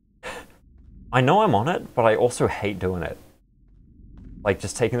 I know I'm on it, but I also hate doing it. Like,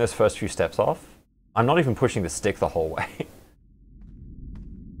 just taking those first few steps off. I'm not even pushing the stick the whole way.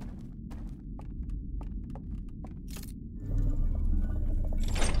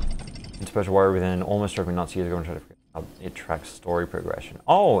 Interpose Warrior Within almost drove me nuts years ago and tried to figure out how it tracks story progression.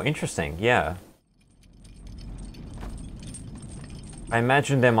 Oh, interesting, yeah. I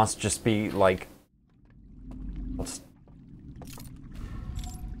imagine there must just be, like...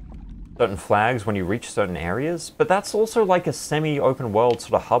 certain flags when you reach certain areas, but that's also like a semi-open world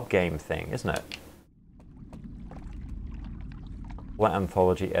sort of hub game thing, isn't it?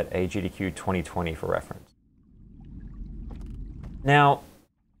 Anthology at AGDQ 2020 for reference. Now,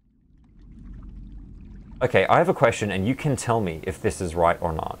 okay, I have a question and you can tell me if this is right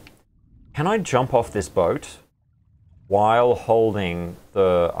or not. Can I jump off this boat while holding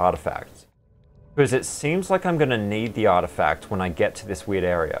the artifact? Because it seems like I'm going to need the artifact when I get to this weird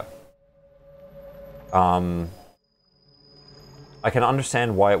area. I can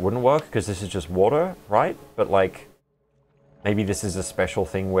understand why it wouldn't work, because this is just water, right? But, like, maybe this is a special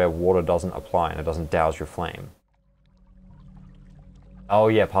thing where water doesn't apply and it doesn't douse your flame. Oh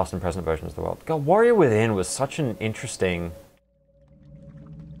yeah, past and present versions of the world. God, Warrior Within was such an interesting...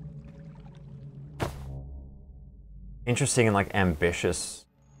 and, like, ambitious...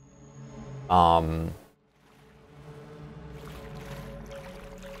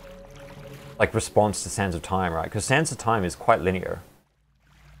 like, response to Sands of Time, right? Because Sands of Time is quite linear.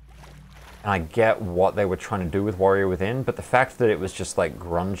 And I get what they were trying to do with Warrior Within, but the fact that it was just, like,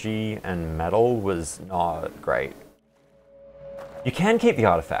 grungy and metal was not great. You can keep the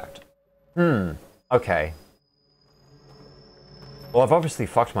artifact. Okay. Well, I've obviously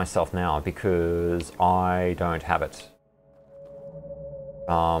fucked myself now because I don't have it.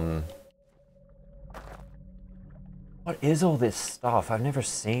 What is all this stuff? I've never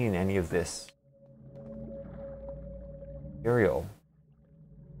seen any of this material.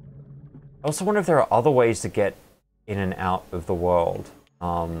 I also wonder if there are other ways to get in and out of the world.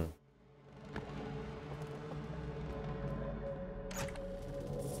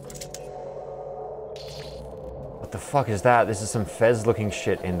 What the fuck is that? This is some Fez looking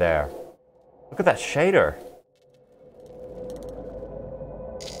shit in there. Look at that shader.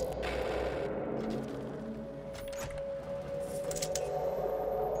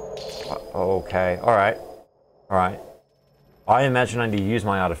 Okay, alright. Alright. I imagine I need to use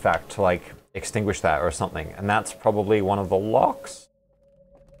my artifact to, like, extinguish that or something. And that's probably one of the locks?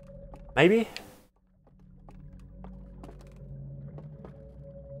 Maybe?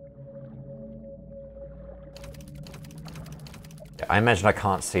 Yeah, I imagine I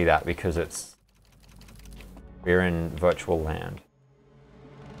can't see that because we're in virtual land.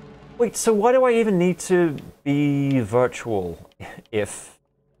 Wait, so why do I even need to be virtual if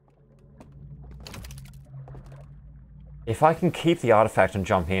I can keep the artifact and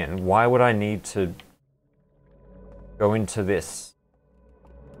jump in, why would I need to go into this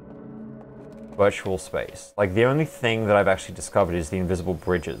virtual space? Like, the only thing that I've actually discovered is the invisible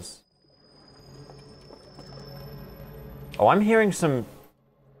bridges. Oh, I'm hearing some...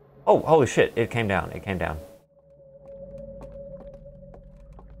 Oh, holy shit, it came down, it came down.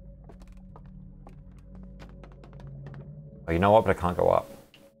 Oh, you know what, but I can't go up.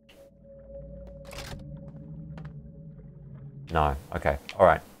 No, okay,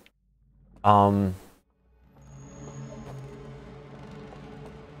 alright.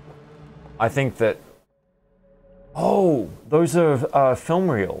 I think that... Oh, those are film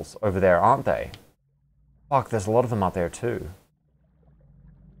reels over there, aren't they? Fuck, there's a lot of them out there too.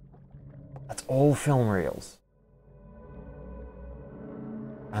 That's all film reels.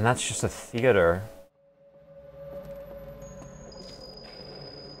 And that's just a theater.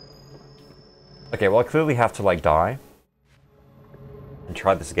 Okay, well I clearly have to like die. And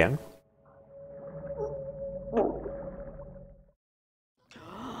try this again.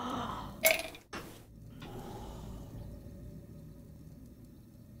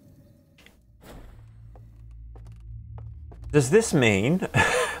 Does this mean...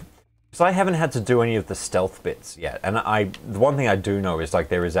 Because I haven't had to do any of the stealth bits yet. And the one thing I do know is like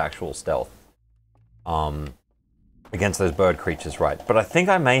there is actual stealth. Against those bird creatures, right? But I think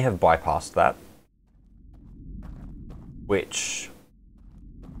I may have bypassed that. Which...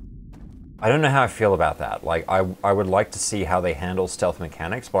 I don't know how I feel about that. Like, I would like to see how they handle stealth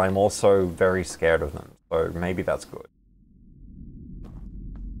mechanics, but I'm also very scared of them. So maybe that's good.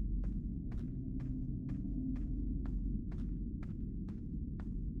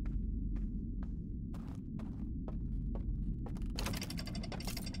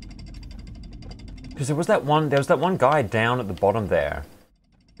 Because there was that one guy down at the bottom there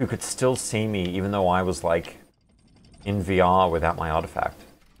who could still see me even though I was like in VR without my artifact.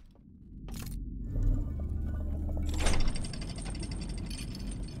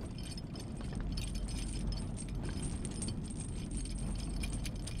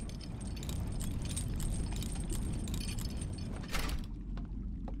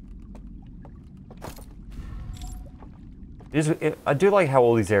 I do like how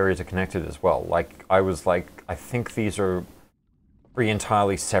all these areas are connected as well. Like, I think these are three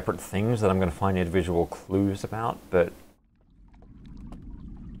entirely separate things that I'm going to find individual clues about, but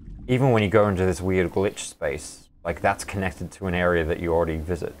even when you go into this weird glitch space, like, that's connected to an area that you already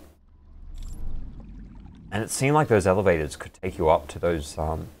visit. And it seemed like those elevators could take you up to those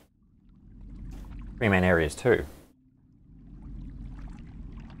three main areas too.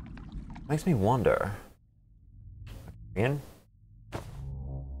 Makes me wonder... In?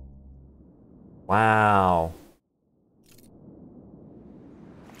 Wow.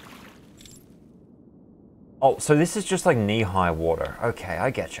 Oh, so this is just like knee-high water. Okay, I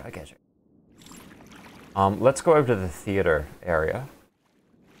get you, I get you. Let's go over to the theater area.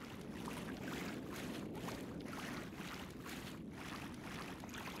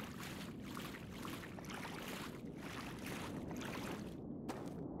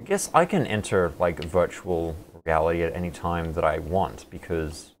 I guess I can enter like virtual reality at any time that I want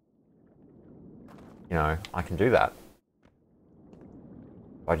because, you know, I can do that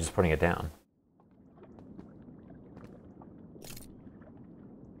by just putting it down.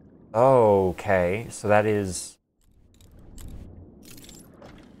 Okay, so that is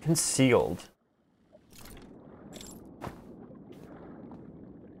concealed.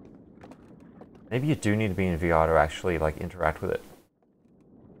 Maybe you do need to be in VR to actually like interact with it.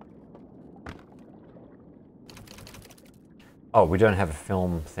 Oh, we don't have a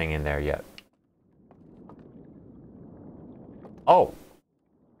film thing in there yet. Oh!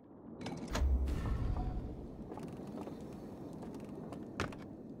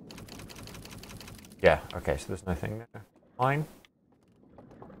 Yeah, okay, so there's no thing there. Fine.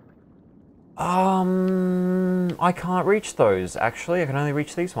 I can't reach those, actually. I can only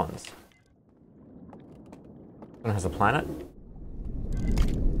reach these ones. This one has a planet.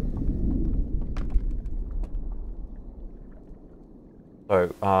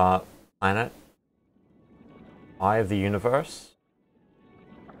 So, planet. Eye of the universe.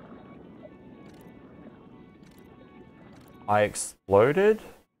 I exploded.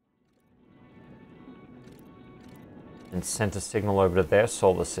 And sent a signal over to their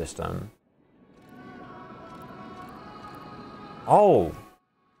solar system. Oh!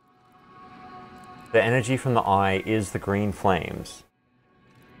 The energy from the eye is the green flames.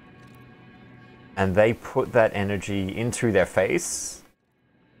 And they put that energy into their face.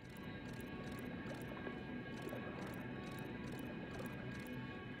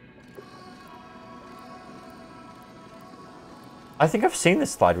 I think I've seen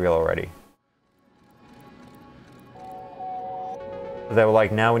this slide reel already. They were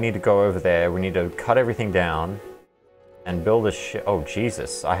like, now we need to go over there, we need to cut everything down and build a ship. Oh,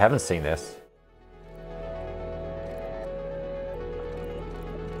 Jesus, I haven't seen this.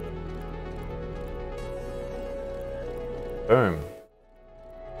 Boom.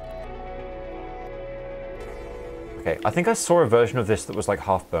 Okay, I think I saw a version of this that was like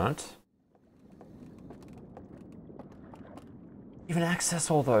half burnt. Even access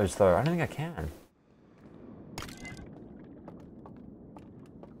all those though, I don't think I can.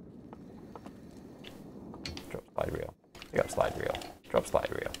 Drop slide reel, pick up slide reel, drop slide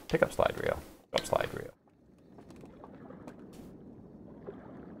reel, pick up slide reel, drop slide reel.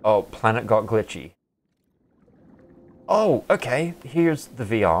 Oh, planet got glitchy. Oh, okay, here's the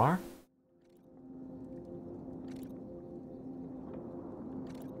VR.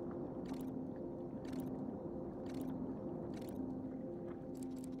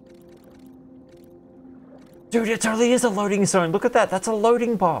 Dude, it totally is a loading zone. Look at that. That's a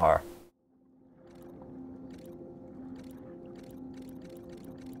loading bar.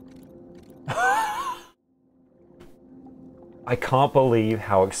 I can't believe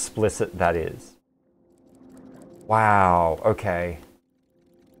how explicit that is. Wow, okay.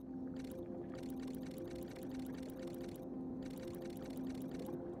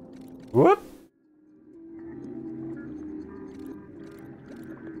 Whoop.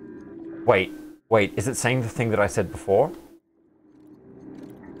 Wait, is it saying the thing that I said before?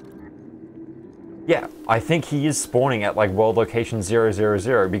 Yeah, I think he is spawning at like world location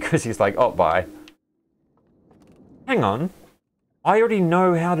 000 because he's like, oh, bye. Hang on. I already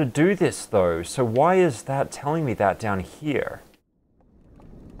know how to do this though, so why is that telling me that down here?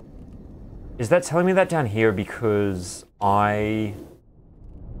 Is that telling me that down here because I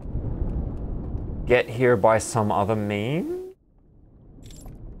get here by some other means?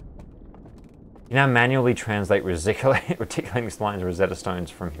 You now manually translate reticulating lines Rosetta Stones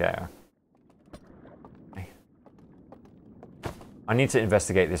from there. Okay. I need to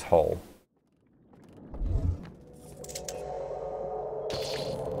investigate this hole.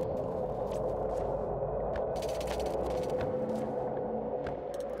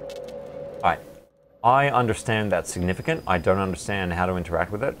 Alright. I understand that's significant. I don't understand how to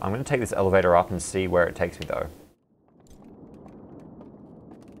interact with it. I'm going to take this elevator up and see where it takes me though.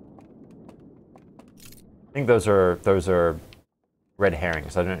 I think those are red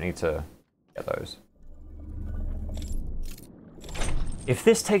herrings. I don't need to get those. If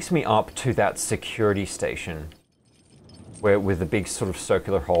this takes me up to that security station, where with the big sort of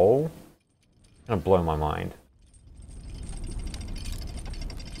circular hole, it's gonna blow my mind.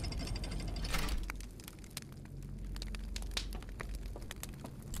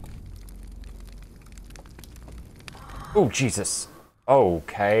 Oh Jesus!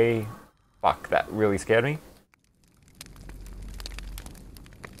 Okay. Fuck, that really scared me.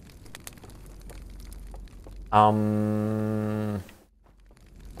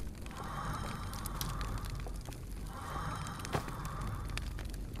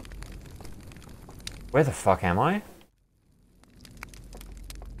 Where the fuck am I?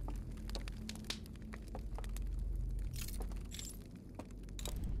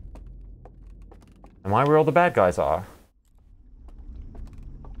 Am I where all the bad guys are?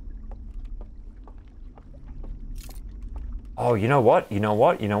 Oh, you know what? You know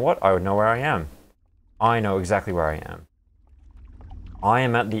what? You know what? I would know where I am. I know exactly where I am. I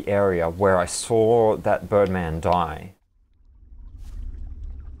am at the area where I saw that Birdman die.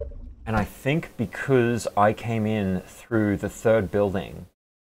 And I think because I came in through the third building,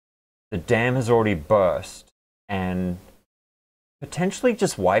 the dam has already burst and potentially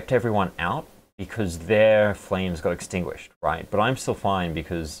just wiped everyone out because their flames got extinguished, right? But I'm still fine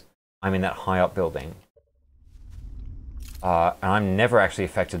because I'm in that high up building. And I'm never actually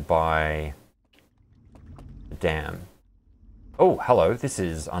affected by the dam. Oh, hello, this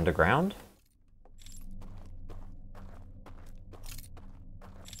is underground.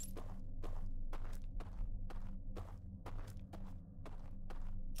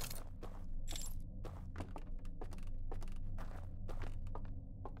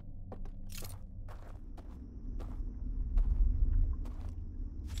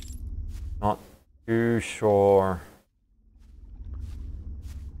 Not too sure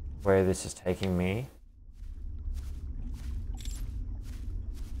where this is taking me.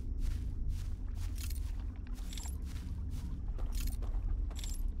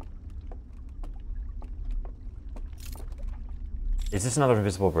 Is this another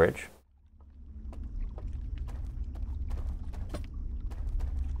invisible bridge?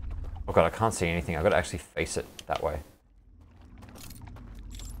 Oh god, I can't see anything. I've got to actually face it that way.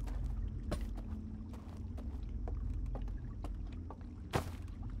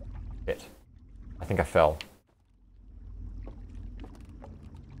 Shit. I think I fell.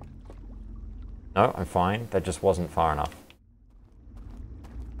 No, I'm fine. That just wasn't far enough.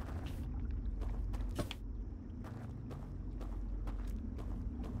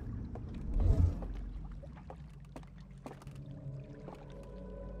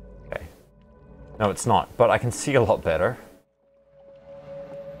 Okay. No, it's not, but I can see a lot better.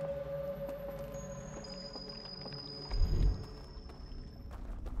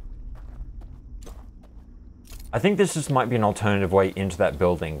 I think this just might be an alternative way into that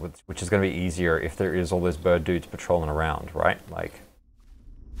building, which is going to be easier if there is all those bird dudes patrolling around, right? Like,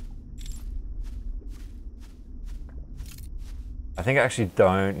 I think I actually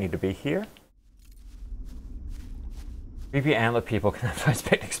don't need to be here. Creepy antler people can have those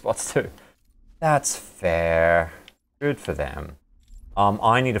picnic spots too. That's fair. Good for them.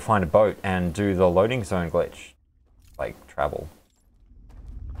 I need to find a boat and do the loading zone glitch. Like, travel.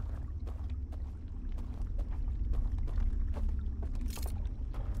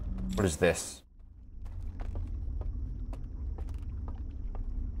 What is this?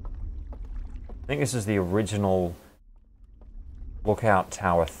 I think this is the original lookout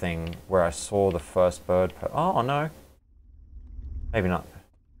tower thing where I saw the first bird. Oh, no. Maybe not.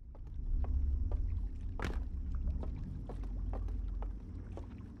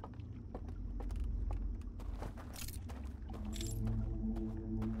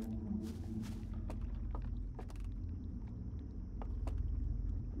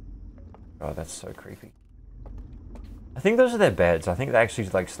 God, that's so creepy. I think those are their beds. I think they actually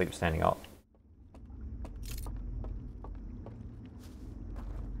like sleep standing up.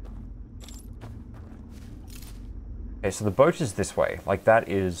 Okay, so the boat is this way. Like, that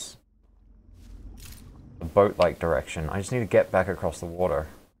is the boat-like direction. I just need to get back across the water.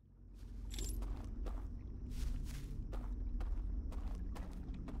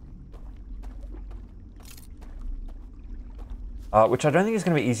 Which I don't think is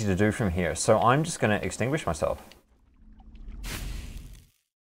going to be easy to do from here, so I'm just going to extinguish myself.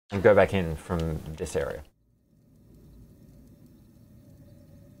 And go back in from this area.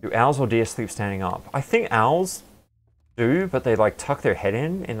 Do owls or deer sleep standing up? I think owls do, but they like tuck their head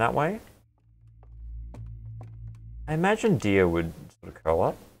in that way. I imagine deer would sort of curl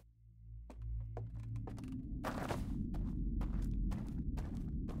up.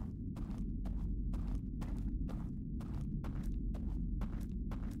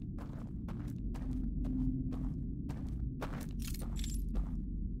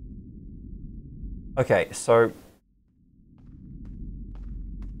 Okay, so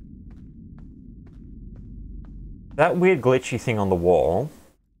that weird glitchy thing on the wall,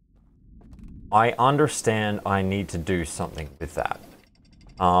 I understand I need to do something with that.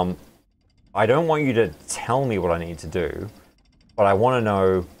 I don't want you to tell me what I need to do, but I want to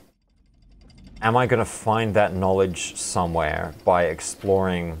know, am I going to find that knowledge somewhere by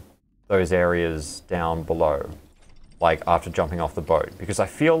exploring those areas down below, like after jumping off the boat? Because I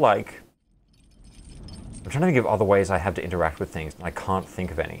feel like I'm trying to think of other ways I have to interact with things, and I can't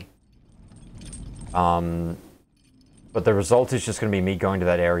think of any. But the result is just going to be me going to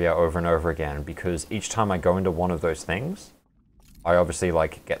that area over and over again, because each time I go into one of those things, I obviously,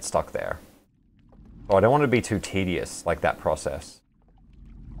 like, get stuck there. So I don't want it to be too tedious, like, that process.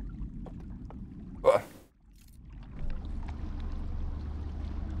 Ugh.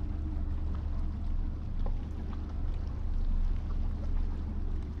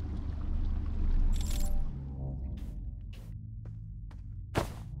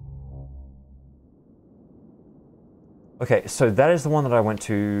 Okay, so that is the one that I went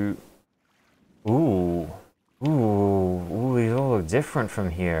to. Ooh. Ooh, these all look different from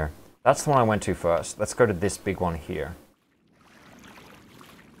here. That's the one I went to first. Let's go to this big one here.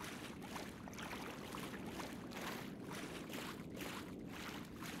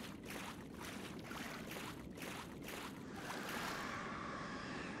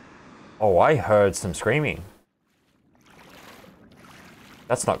 Oh, I heard some screaming.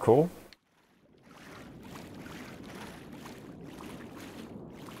 That's not cool.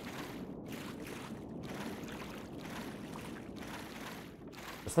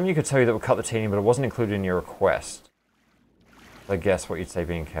 Something you could tell you that would cut the tedium, but it wasn't included in your request. I guess what you'd say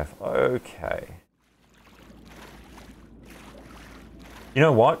being careful. Okay. You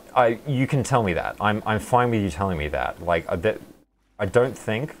know what? You can tell me that. I'm fine with you telling me that. Like, I don't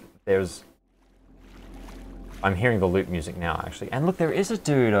think there's... I'm hearing the loop music now, actually. And look, there is a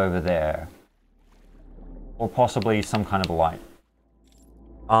dude over there. Or possibly some kind of a light.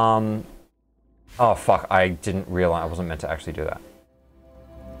 Oh, fuck. I didn't realize I wasn't meant to actually do that.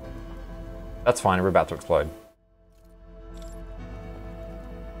 That's fine, we're about to explode.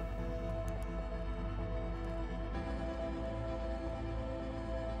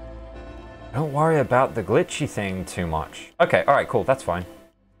 Don't worry about the glitchy thing too much. Okay, alright, cool, that's fine.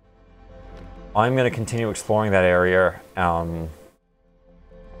 I'm going to continue exploring that area to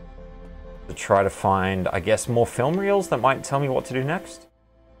try to find, I guess, more film reels that might tell me what to do next.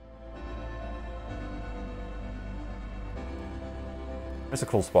 It's a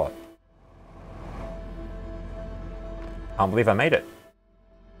cool spot. Can't believe I made it.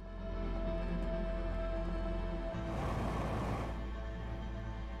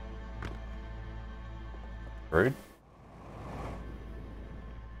 Rude.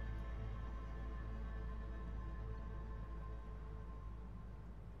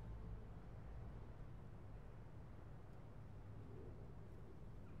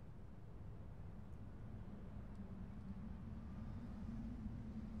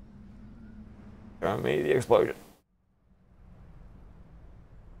 Show me the explosion.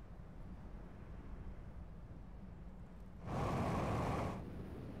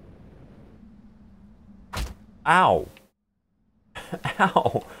 Ow!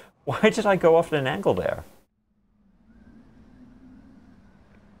 Ow! Why did I go off at an angle there?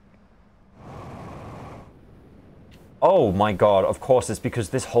 Oh my god, of course it's because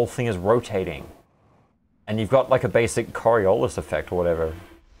this whole thing is rotating. And you've got like a basic Coriolis effect or whatever.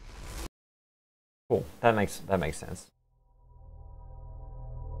 Cool, that makes sense.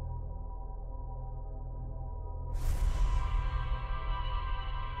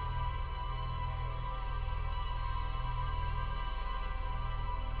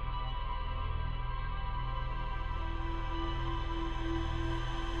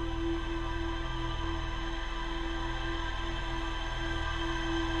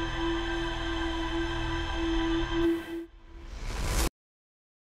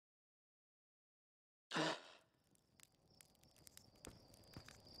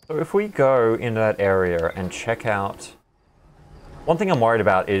 So if we go into that area and check out... One thing I'm worried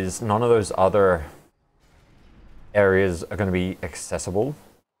about is none of those other areas are going to be accessible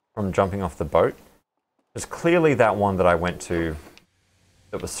from jumping off the boat. Because clearly that one that I went to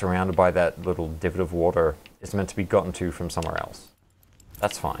that was surrounded by that little divot of water is meant to be gotten to from somewhere else.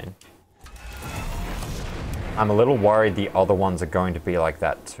 That's fine. I'm a little worried the other ones are going to be like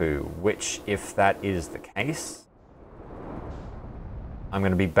that too, which if that is the case, I'm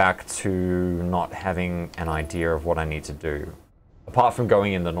going to be back to not having an idea of what I need to do. Apart from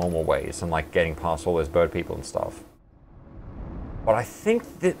going in the normal ways and like getting past all those bird people and stuff. But I think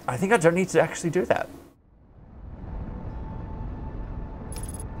I don't need to actually do that.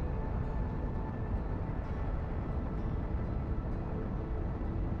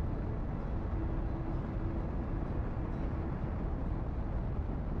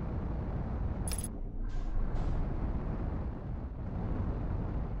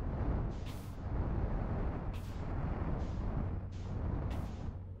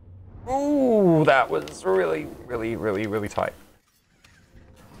 Ooh, that was really, really, really, really tight.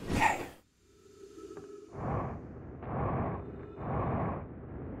 Okay.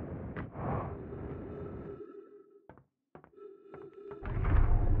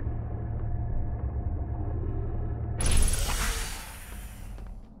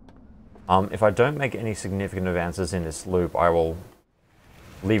 If I don't make any significant advances in this loop, I will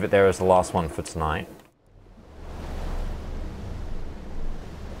leave it there as the last one for tonight.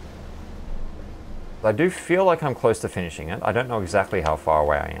 I do feel like I'm close to finishing it. I don't know exactly how far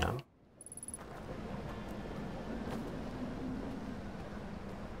away I am.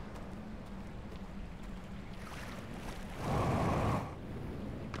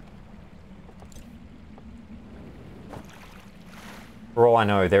 For all I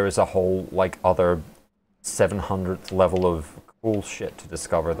know, there is a whole, like, other 700th level of cool shit to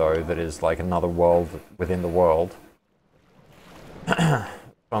discover, though, that is, like, another world within the world. So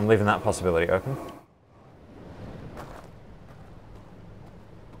I'm leaving that possibility open.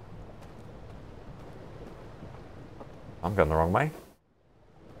 I'm going the wrong way.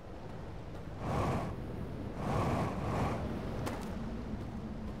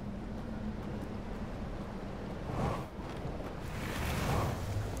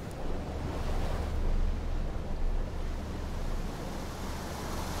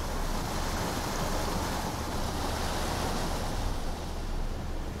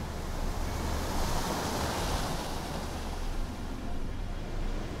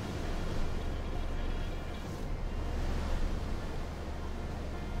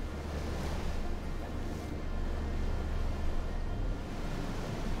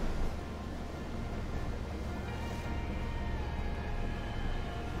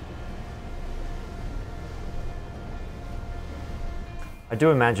 I do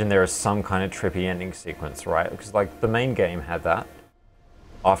imagine there is some kind of trippy ending sequence, right? Because, like, the main game had that.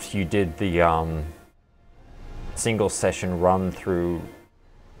 After you did the, single session run through,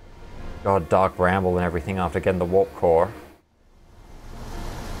 God, Dark Bramble and everything after getting the Warp Core.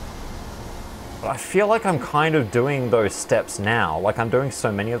 But I feel like I'm kind of doing those steps now. Like, I'm doing so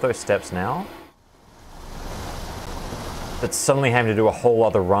many of those steps now that suddenly having to do a whole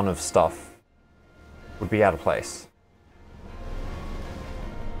other run of stuff would be out of place.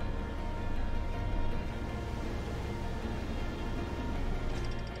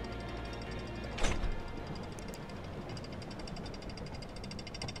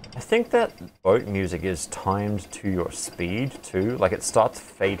 I think that boat music is timed to your speed too. Like, it starts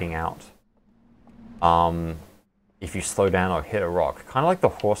fading out if you slow down or hit a rock. Kind of like the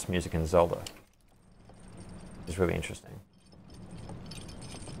horse music in Zelda. It's really interesting.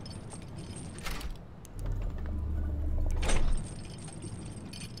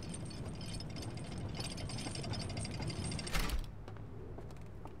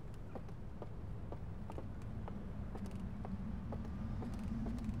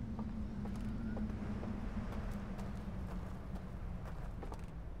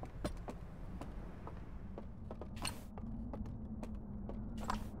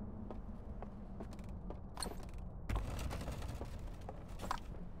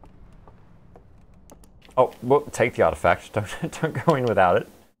 Oh, well, take the artifact. Don't go in without it.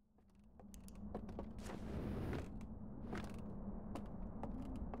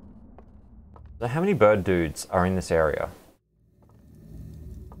 So how many bird dudes are in this area?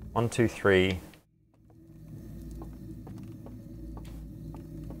 1, 2, 3.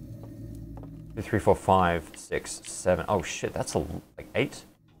 2, 3, 4, 5, 6, 7. Oh shit, that's like 8?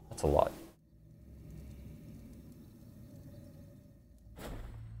 That's a lot.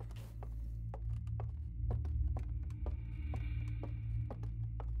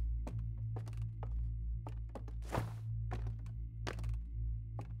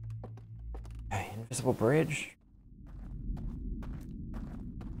 Okay, invisible bridge.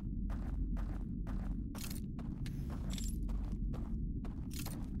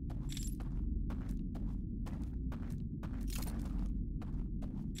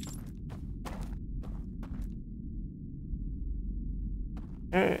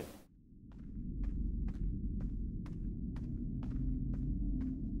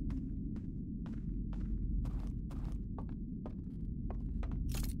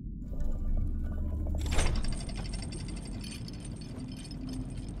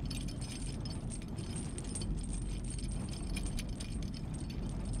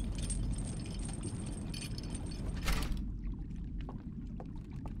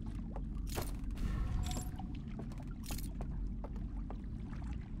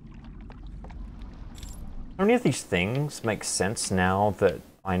 How many of these things make sense now that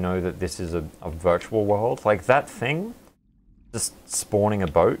I know that this is a virtual world? Like that thing, just spawning a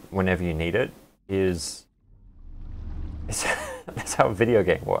boat whenever you need it, is that's how a video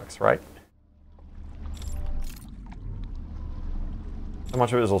game works, right? So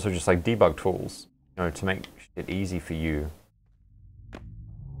much of it is also just like debug tools, you know, to make it easy for you.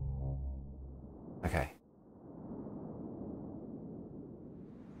 Okay.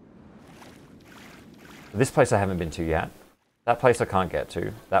 This place I haven't been to yet. That place I can't get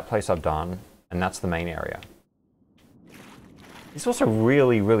to. That place I've done, and that's the main area. It's also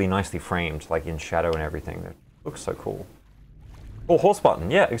really, really nicely framed, like in shadow and everything. It looks so cool. Call horse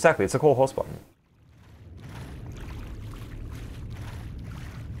button. Yeah, exactly. It's a call horse button.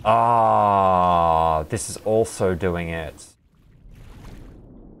 Ah, this is also doing it.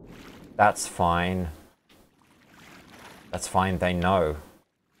 That's fine. That's fine, they know.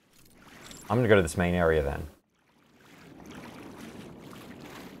 I'm gonna go to this main area then.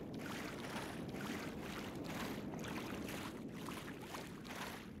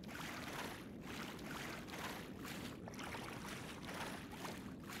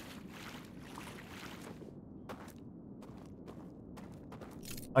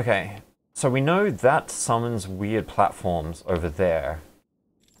 Okay, so we know that summons weird platforms over there.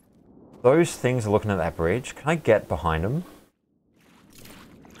 Those things are looking at that bridge. Can I get behind them?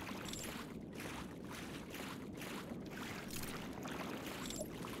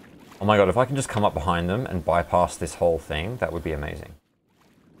 Oh my god, if I can just come up behind them and bypass this whole thing, that would be amazing.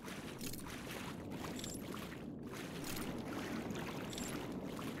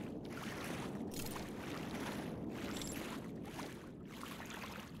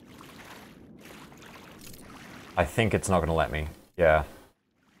 I think it's not going to let me. Yeah.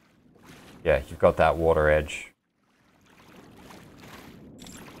 Yeah, you've got that water edge.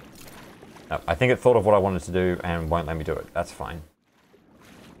 No, I think it thought of what I wanted to do and won't let me do it. That's fine.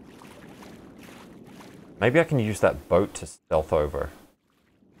 Maybe I can use that boat to stealth over.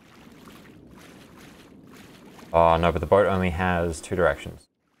 Oh no, but the boat only has 2 directions.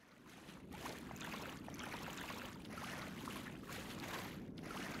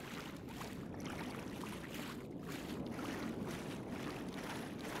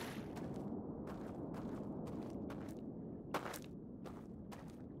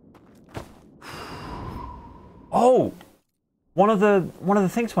 Oh! One of the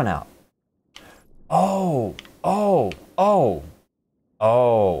things went out. Oh, oh, oh,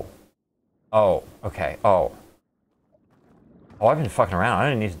 oh, oh, okay, oh. Oh, I've been fucking around. I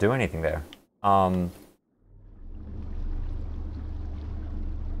didn't need to do anything there. Oh,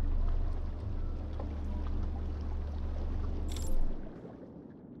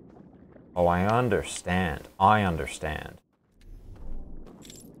 I understand. I understand.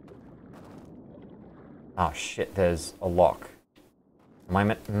 Oh shit, there's a lock. Am I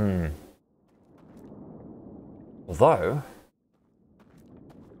meant... Although,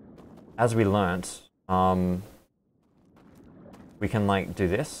 as we learnt, we can like do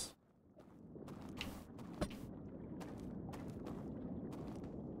this.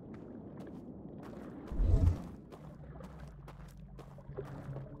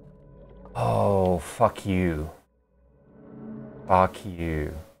 Oh, fuck you. Fuck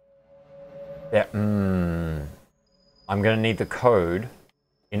you. Yeah, I'm gonna need the code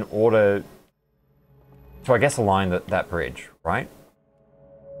in order to, I guess, align that bridge, right?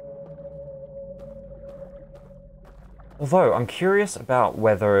 Although, I'm curious about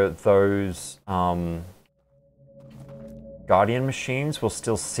whether those Guardian machines will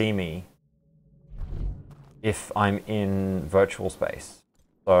still see me if I'm in virtual space.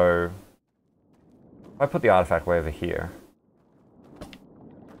 So, if I put the artifact way over here,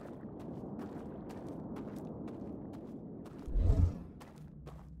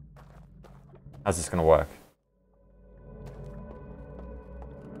 how's this gonna work?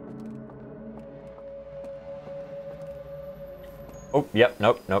 Oh, yep,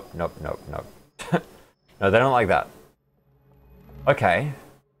 nope. No, they don't like that. Okay.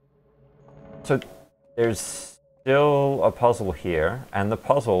 So, there's still a puzzle here, and the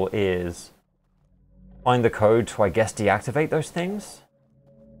puzzle is find the code to, I guess, deactivate those things?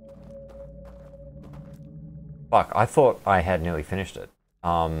 Fuck, I thought I had nearly finished it.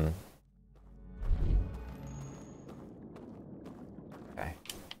 Okay.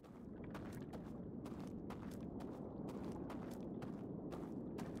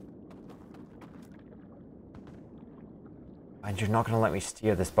 And you're not going to let me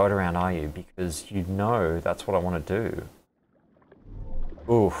steer this boat around, are you? Because you know that's what I want to do.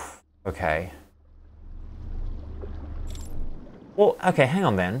 Oof. Okay. Well, okay, hang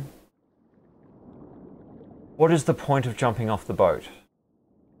on then. What is the point of jumping off the boat?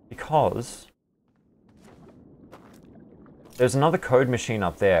 Because there's another code machine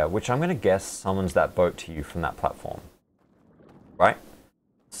up there, which I'm going to guess summons that boat to you from that platform. Right?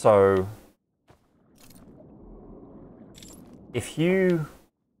 So if you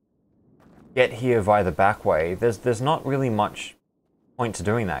get here via the back way, there's not really much point to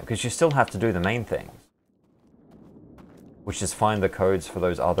doing that, because you still have to do the main things, which is find the codes for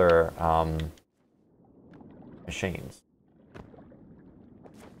those other machines.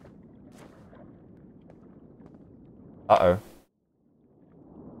 Uh-oh.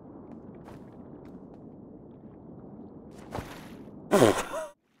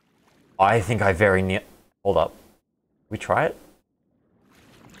 I think I very near... Hold up. We try it?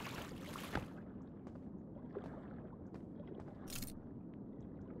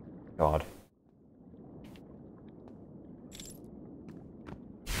 God.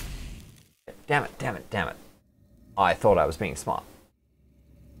 Damn it, damn it, damn it. I thought I was being smart.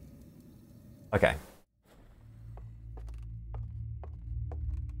 Okay.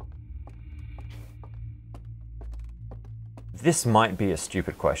 This might be a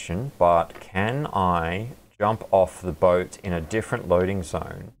stupid question, but can I jump off the boat in a different loading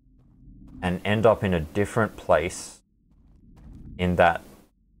zone and end up in a different place in that,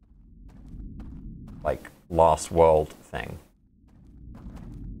 like, last world thing?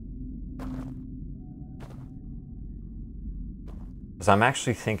 Because I'm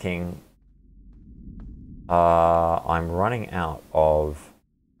actually thinking I'm running out of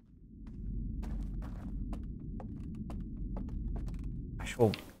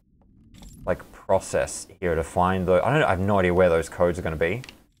actual, like, process here to find the... I have no idea where those codes are going to be.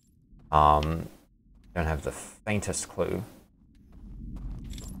 Don't have the faintest clue.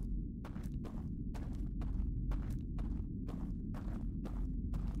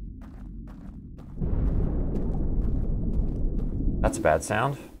 That's a bad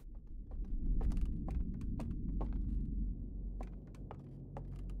sound.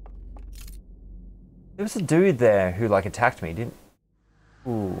 There was a dude there who, like, attacked me, didn't...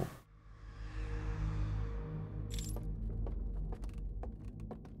 Ooh.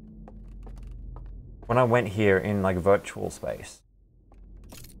 When I went here in, like, virtual space.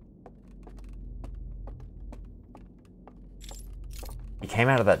 He came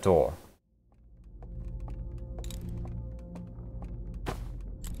out of that door.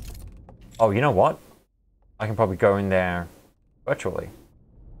 Oh, you know what? I can probably go in there virtually.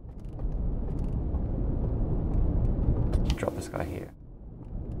 Drop this guy here.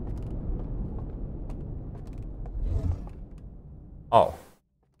 Oh.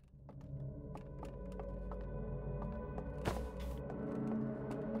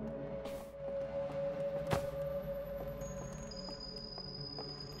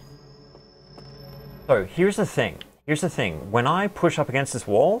 So, here's the thing. Here's the thing. When I push up against this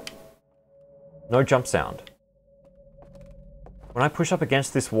wall, no jump sound. When I push up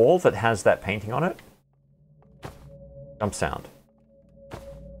against this wall that has that painting on it, jump sound.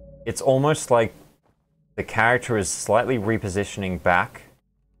 It's almost like the character is slightly repositioning back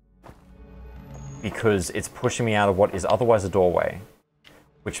because it's pushing me out of what is otherwise a doorway,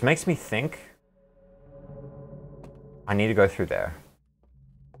 which makes me think I need to go through there.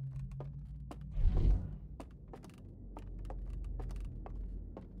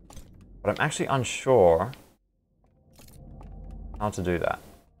 But I'm actually unsure how to do that.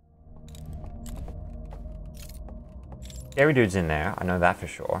 Scary dude's in there, I know that for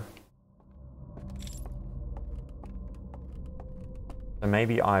sure. So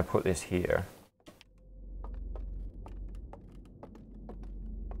maybe I put this here.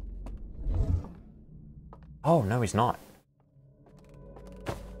 Oh, no, he's not.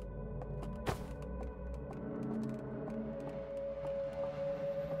 I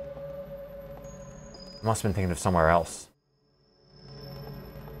must have been thinking of somewhere else.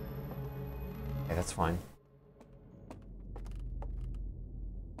 Okay, that's fine.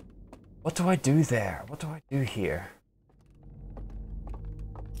 What do I do there? What do I do here?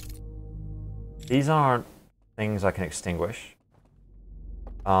 These aren't things I can extinguish.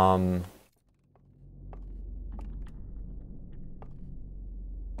 Trying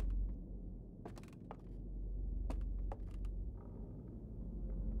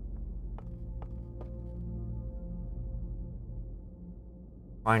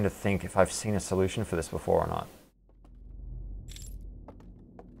to think if I've seen a solution for this before or not.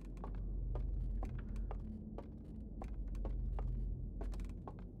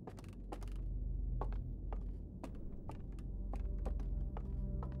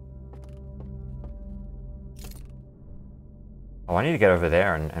 Oh, I need to get over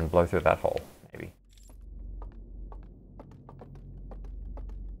there and blow through that hole, maybe.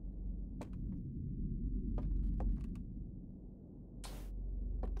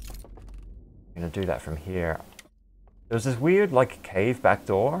 I'm gonna do that from here. There was this weird, like, cave back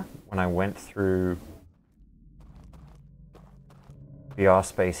door when I went through VR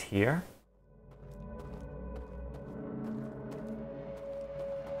space here.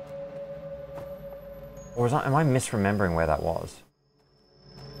 Or am I misremembering where that was?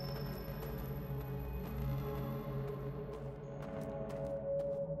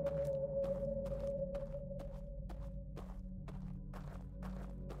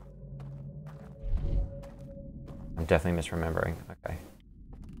 I'm definitely misremembering. Okay.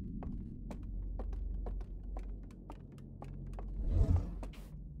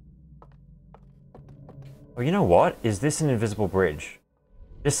 Oh, you know what? Is this an invisible bridge?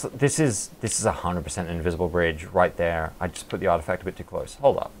 This is 100% an invisible bridge right there. I just put the artifact a bit too close.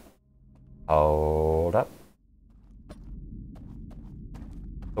 Hold up. Hold up.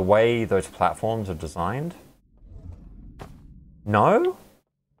 The way those platforms are designed. No?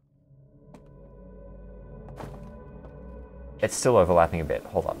 It's still overlapping a bit.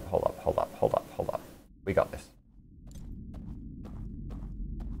 Hold up, hold up, hold up, hold up, hold up. We got this.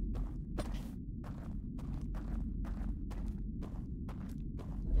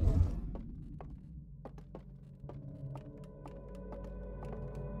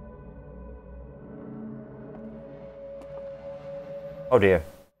 Oh dear.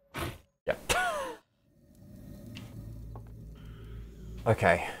 Yep.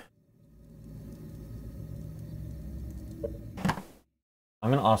 Okay. I'm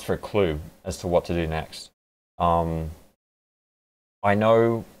going to ask for a clue as to what to do next. I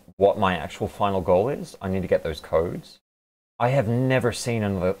know what my actual final goal is. I need to get those codes. I have never seen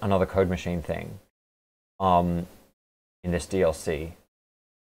another code machine thing in this DLC.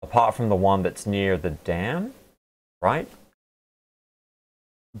 Apart from the one that's near the dam, right?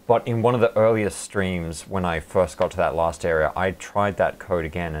 But in one of the earliest streams, when I first got to that last area, I tried that code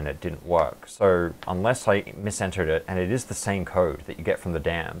again and it didn't work. So unless I misentered it, and it is the same code that you get from the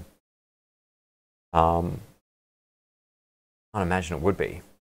dam, I can't imagine it would be.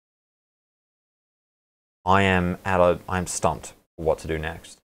 I'm stumped for what to do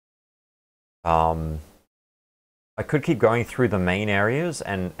next. I could keep going through the main areas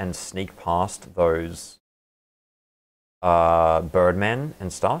and sneak past those birdmen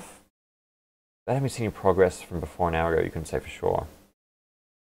and stuff. I haven't seen any progress from before an hour ago, you can say for sure.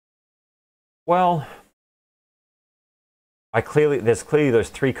 Well, there's clearly those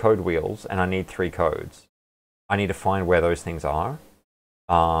 3 code wheels, and I need 3 codes. I need to find where those things are.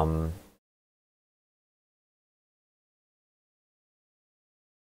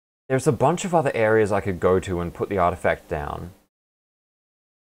 There's a bunch of other areas I could go to and put the artifact down.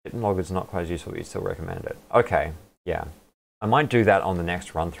 Hidden log is not quite as useful, but you still recommend it. Okay. Yeah, I might do that on the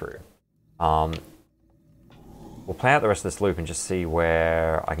next run through. We'll play out the rest of this loop and just see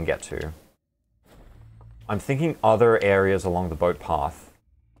where I can get to. I'm thinking other areas along the boat path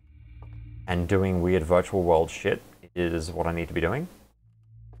and doing weird virtual world shit is what I need to be doing.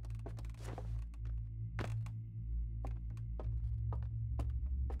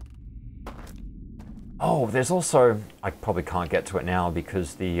 Oh, there's also, I probably can't get to it now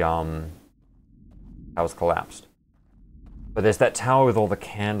because the tower's collapsed. But there's that tower with all the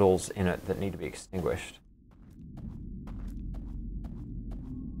candles in it that need to be extinguished.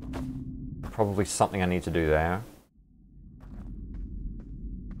 Probably something I need to do there.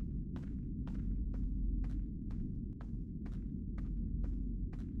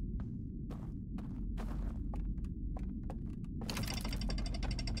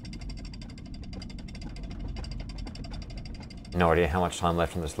 No idea how much time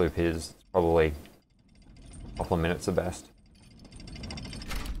left on this loop is. It's probably a couple of minutes at best.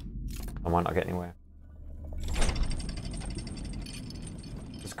 I might not get anywhere.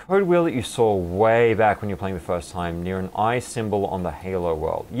 This code wheel that you saw way back when you were playing the first time, near an eye symbol on the Halo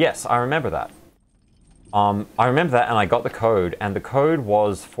world. Yes, I remember that. I remember that, and I got the code, and the code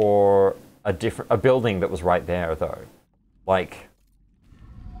was for a building that was right there, though. Like,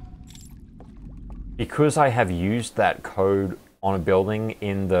 because I have used that code on a building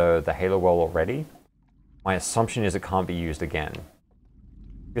in the Halo world already, my assumption is it can't be used again.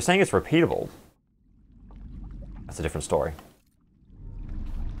 If you're saying it's repeatable, that's a different story.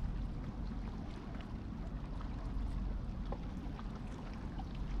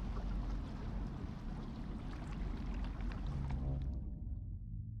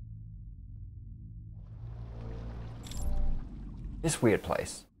 This weird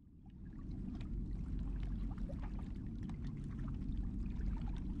place.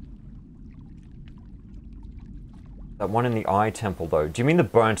 That one in the Eye Temple, though. Do you mean the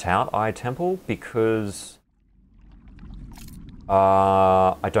burnt out Eye Temple? Because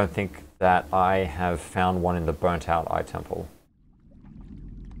I don't think that I have found one in the burnt out Eye Temple.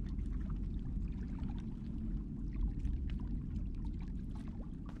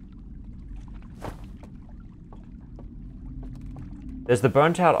 There's the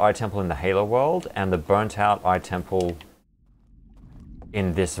burnt out Eye Temple in the Halo world, and the burnt out Eye Temple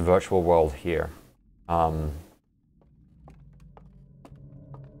in this virtual world here.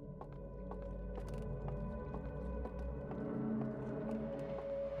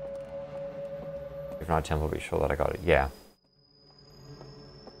 Eye Temple, be sure that I got it. Yeah.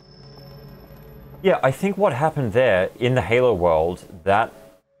 Yeah, I think what happened there in the Halo world, that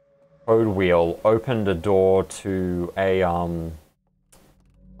code wheel opened a door to a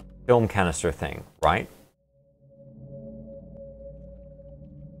film canister thing, right?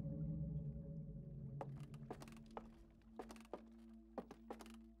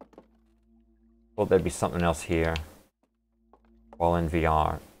 Thought there'd be something else here while in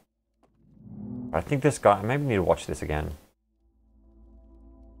VR. I think this guy, I maybe need to watch this again.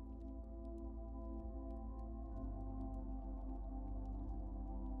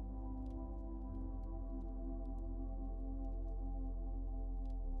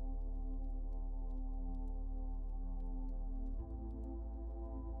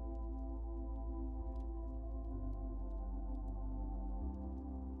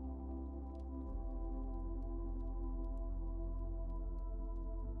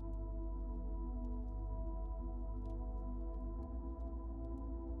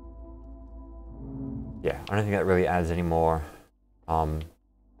 Yeah, I don't think that really adds any more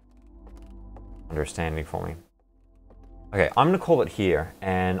understanding for me. Okay, I'm going to call it here,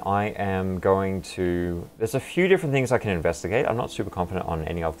 and I am going to... There's a few different things I can investigate. I'm not super confident on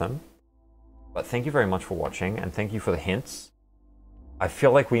any of them. But thank you very much for watching, and thank you for the hints. I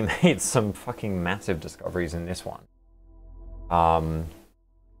feel like we made some fucking massive discoveries in this one. And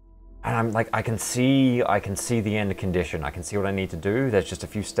I'm like, I can see the end condition. I can see what I need to do. There's just a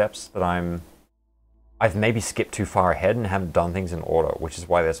few steps that I've maybe skipped too far ahead and haven't done things in order, which is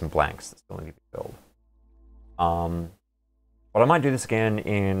why there's some blanks that still need to be filled. But I might do this again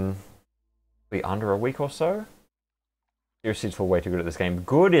in under a week or so. Seriously, feel way too good at this game.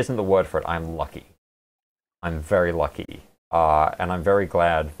 Good isn't the word for it. I'm lucky. I'm very lucky. And I'm very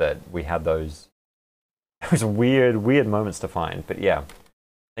glad that we had those weird moments to find. But yeah,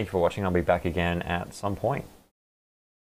 thank you for watching. I'll be back again at some point.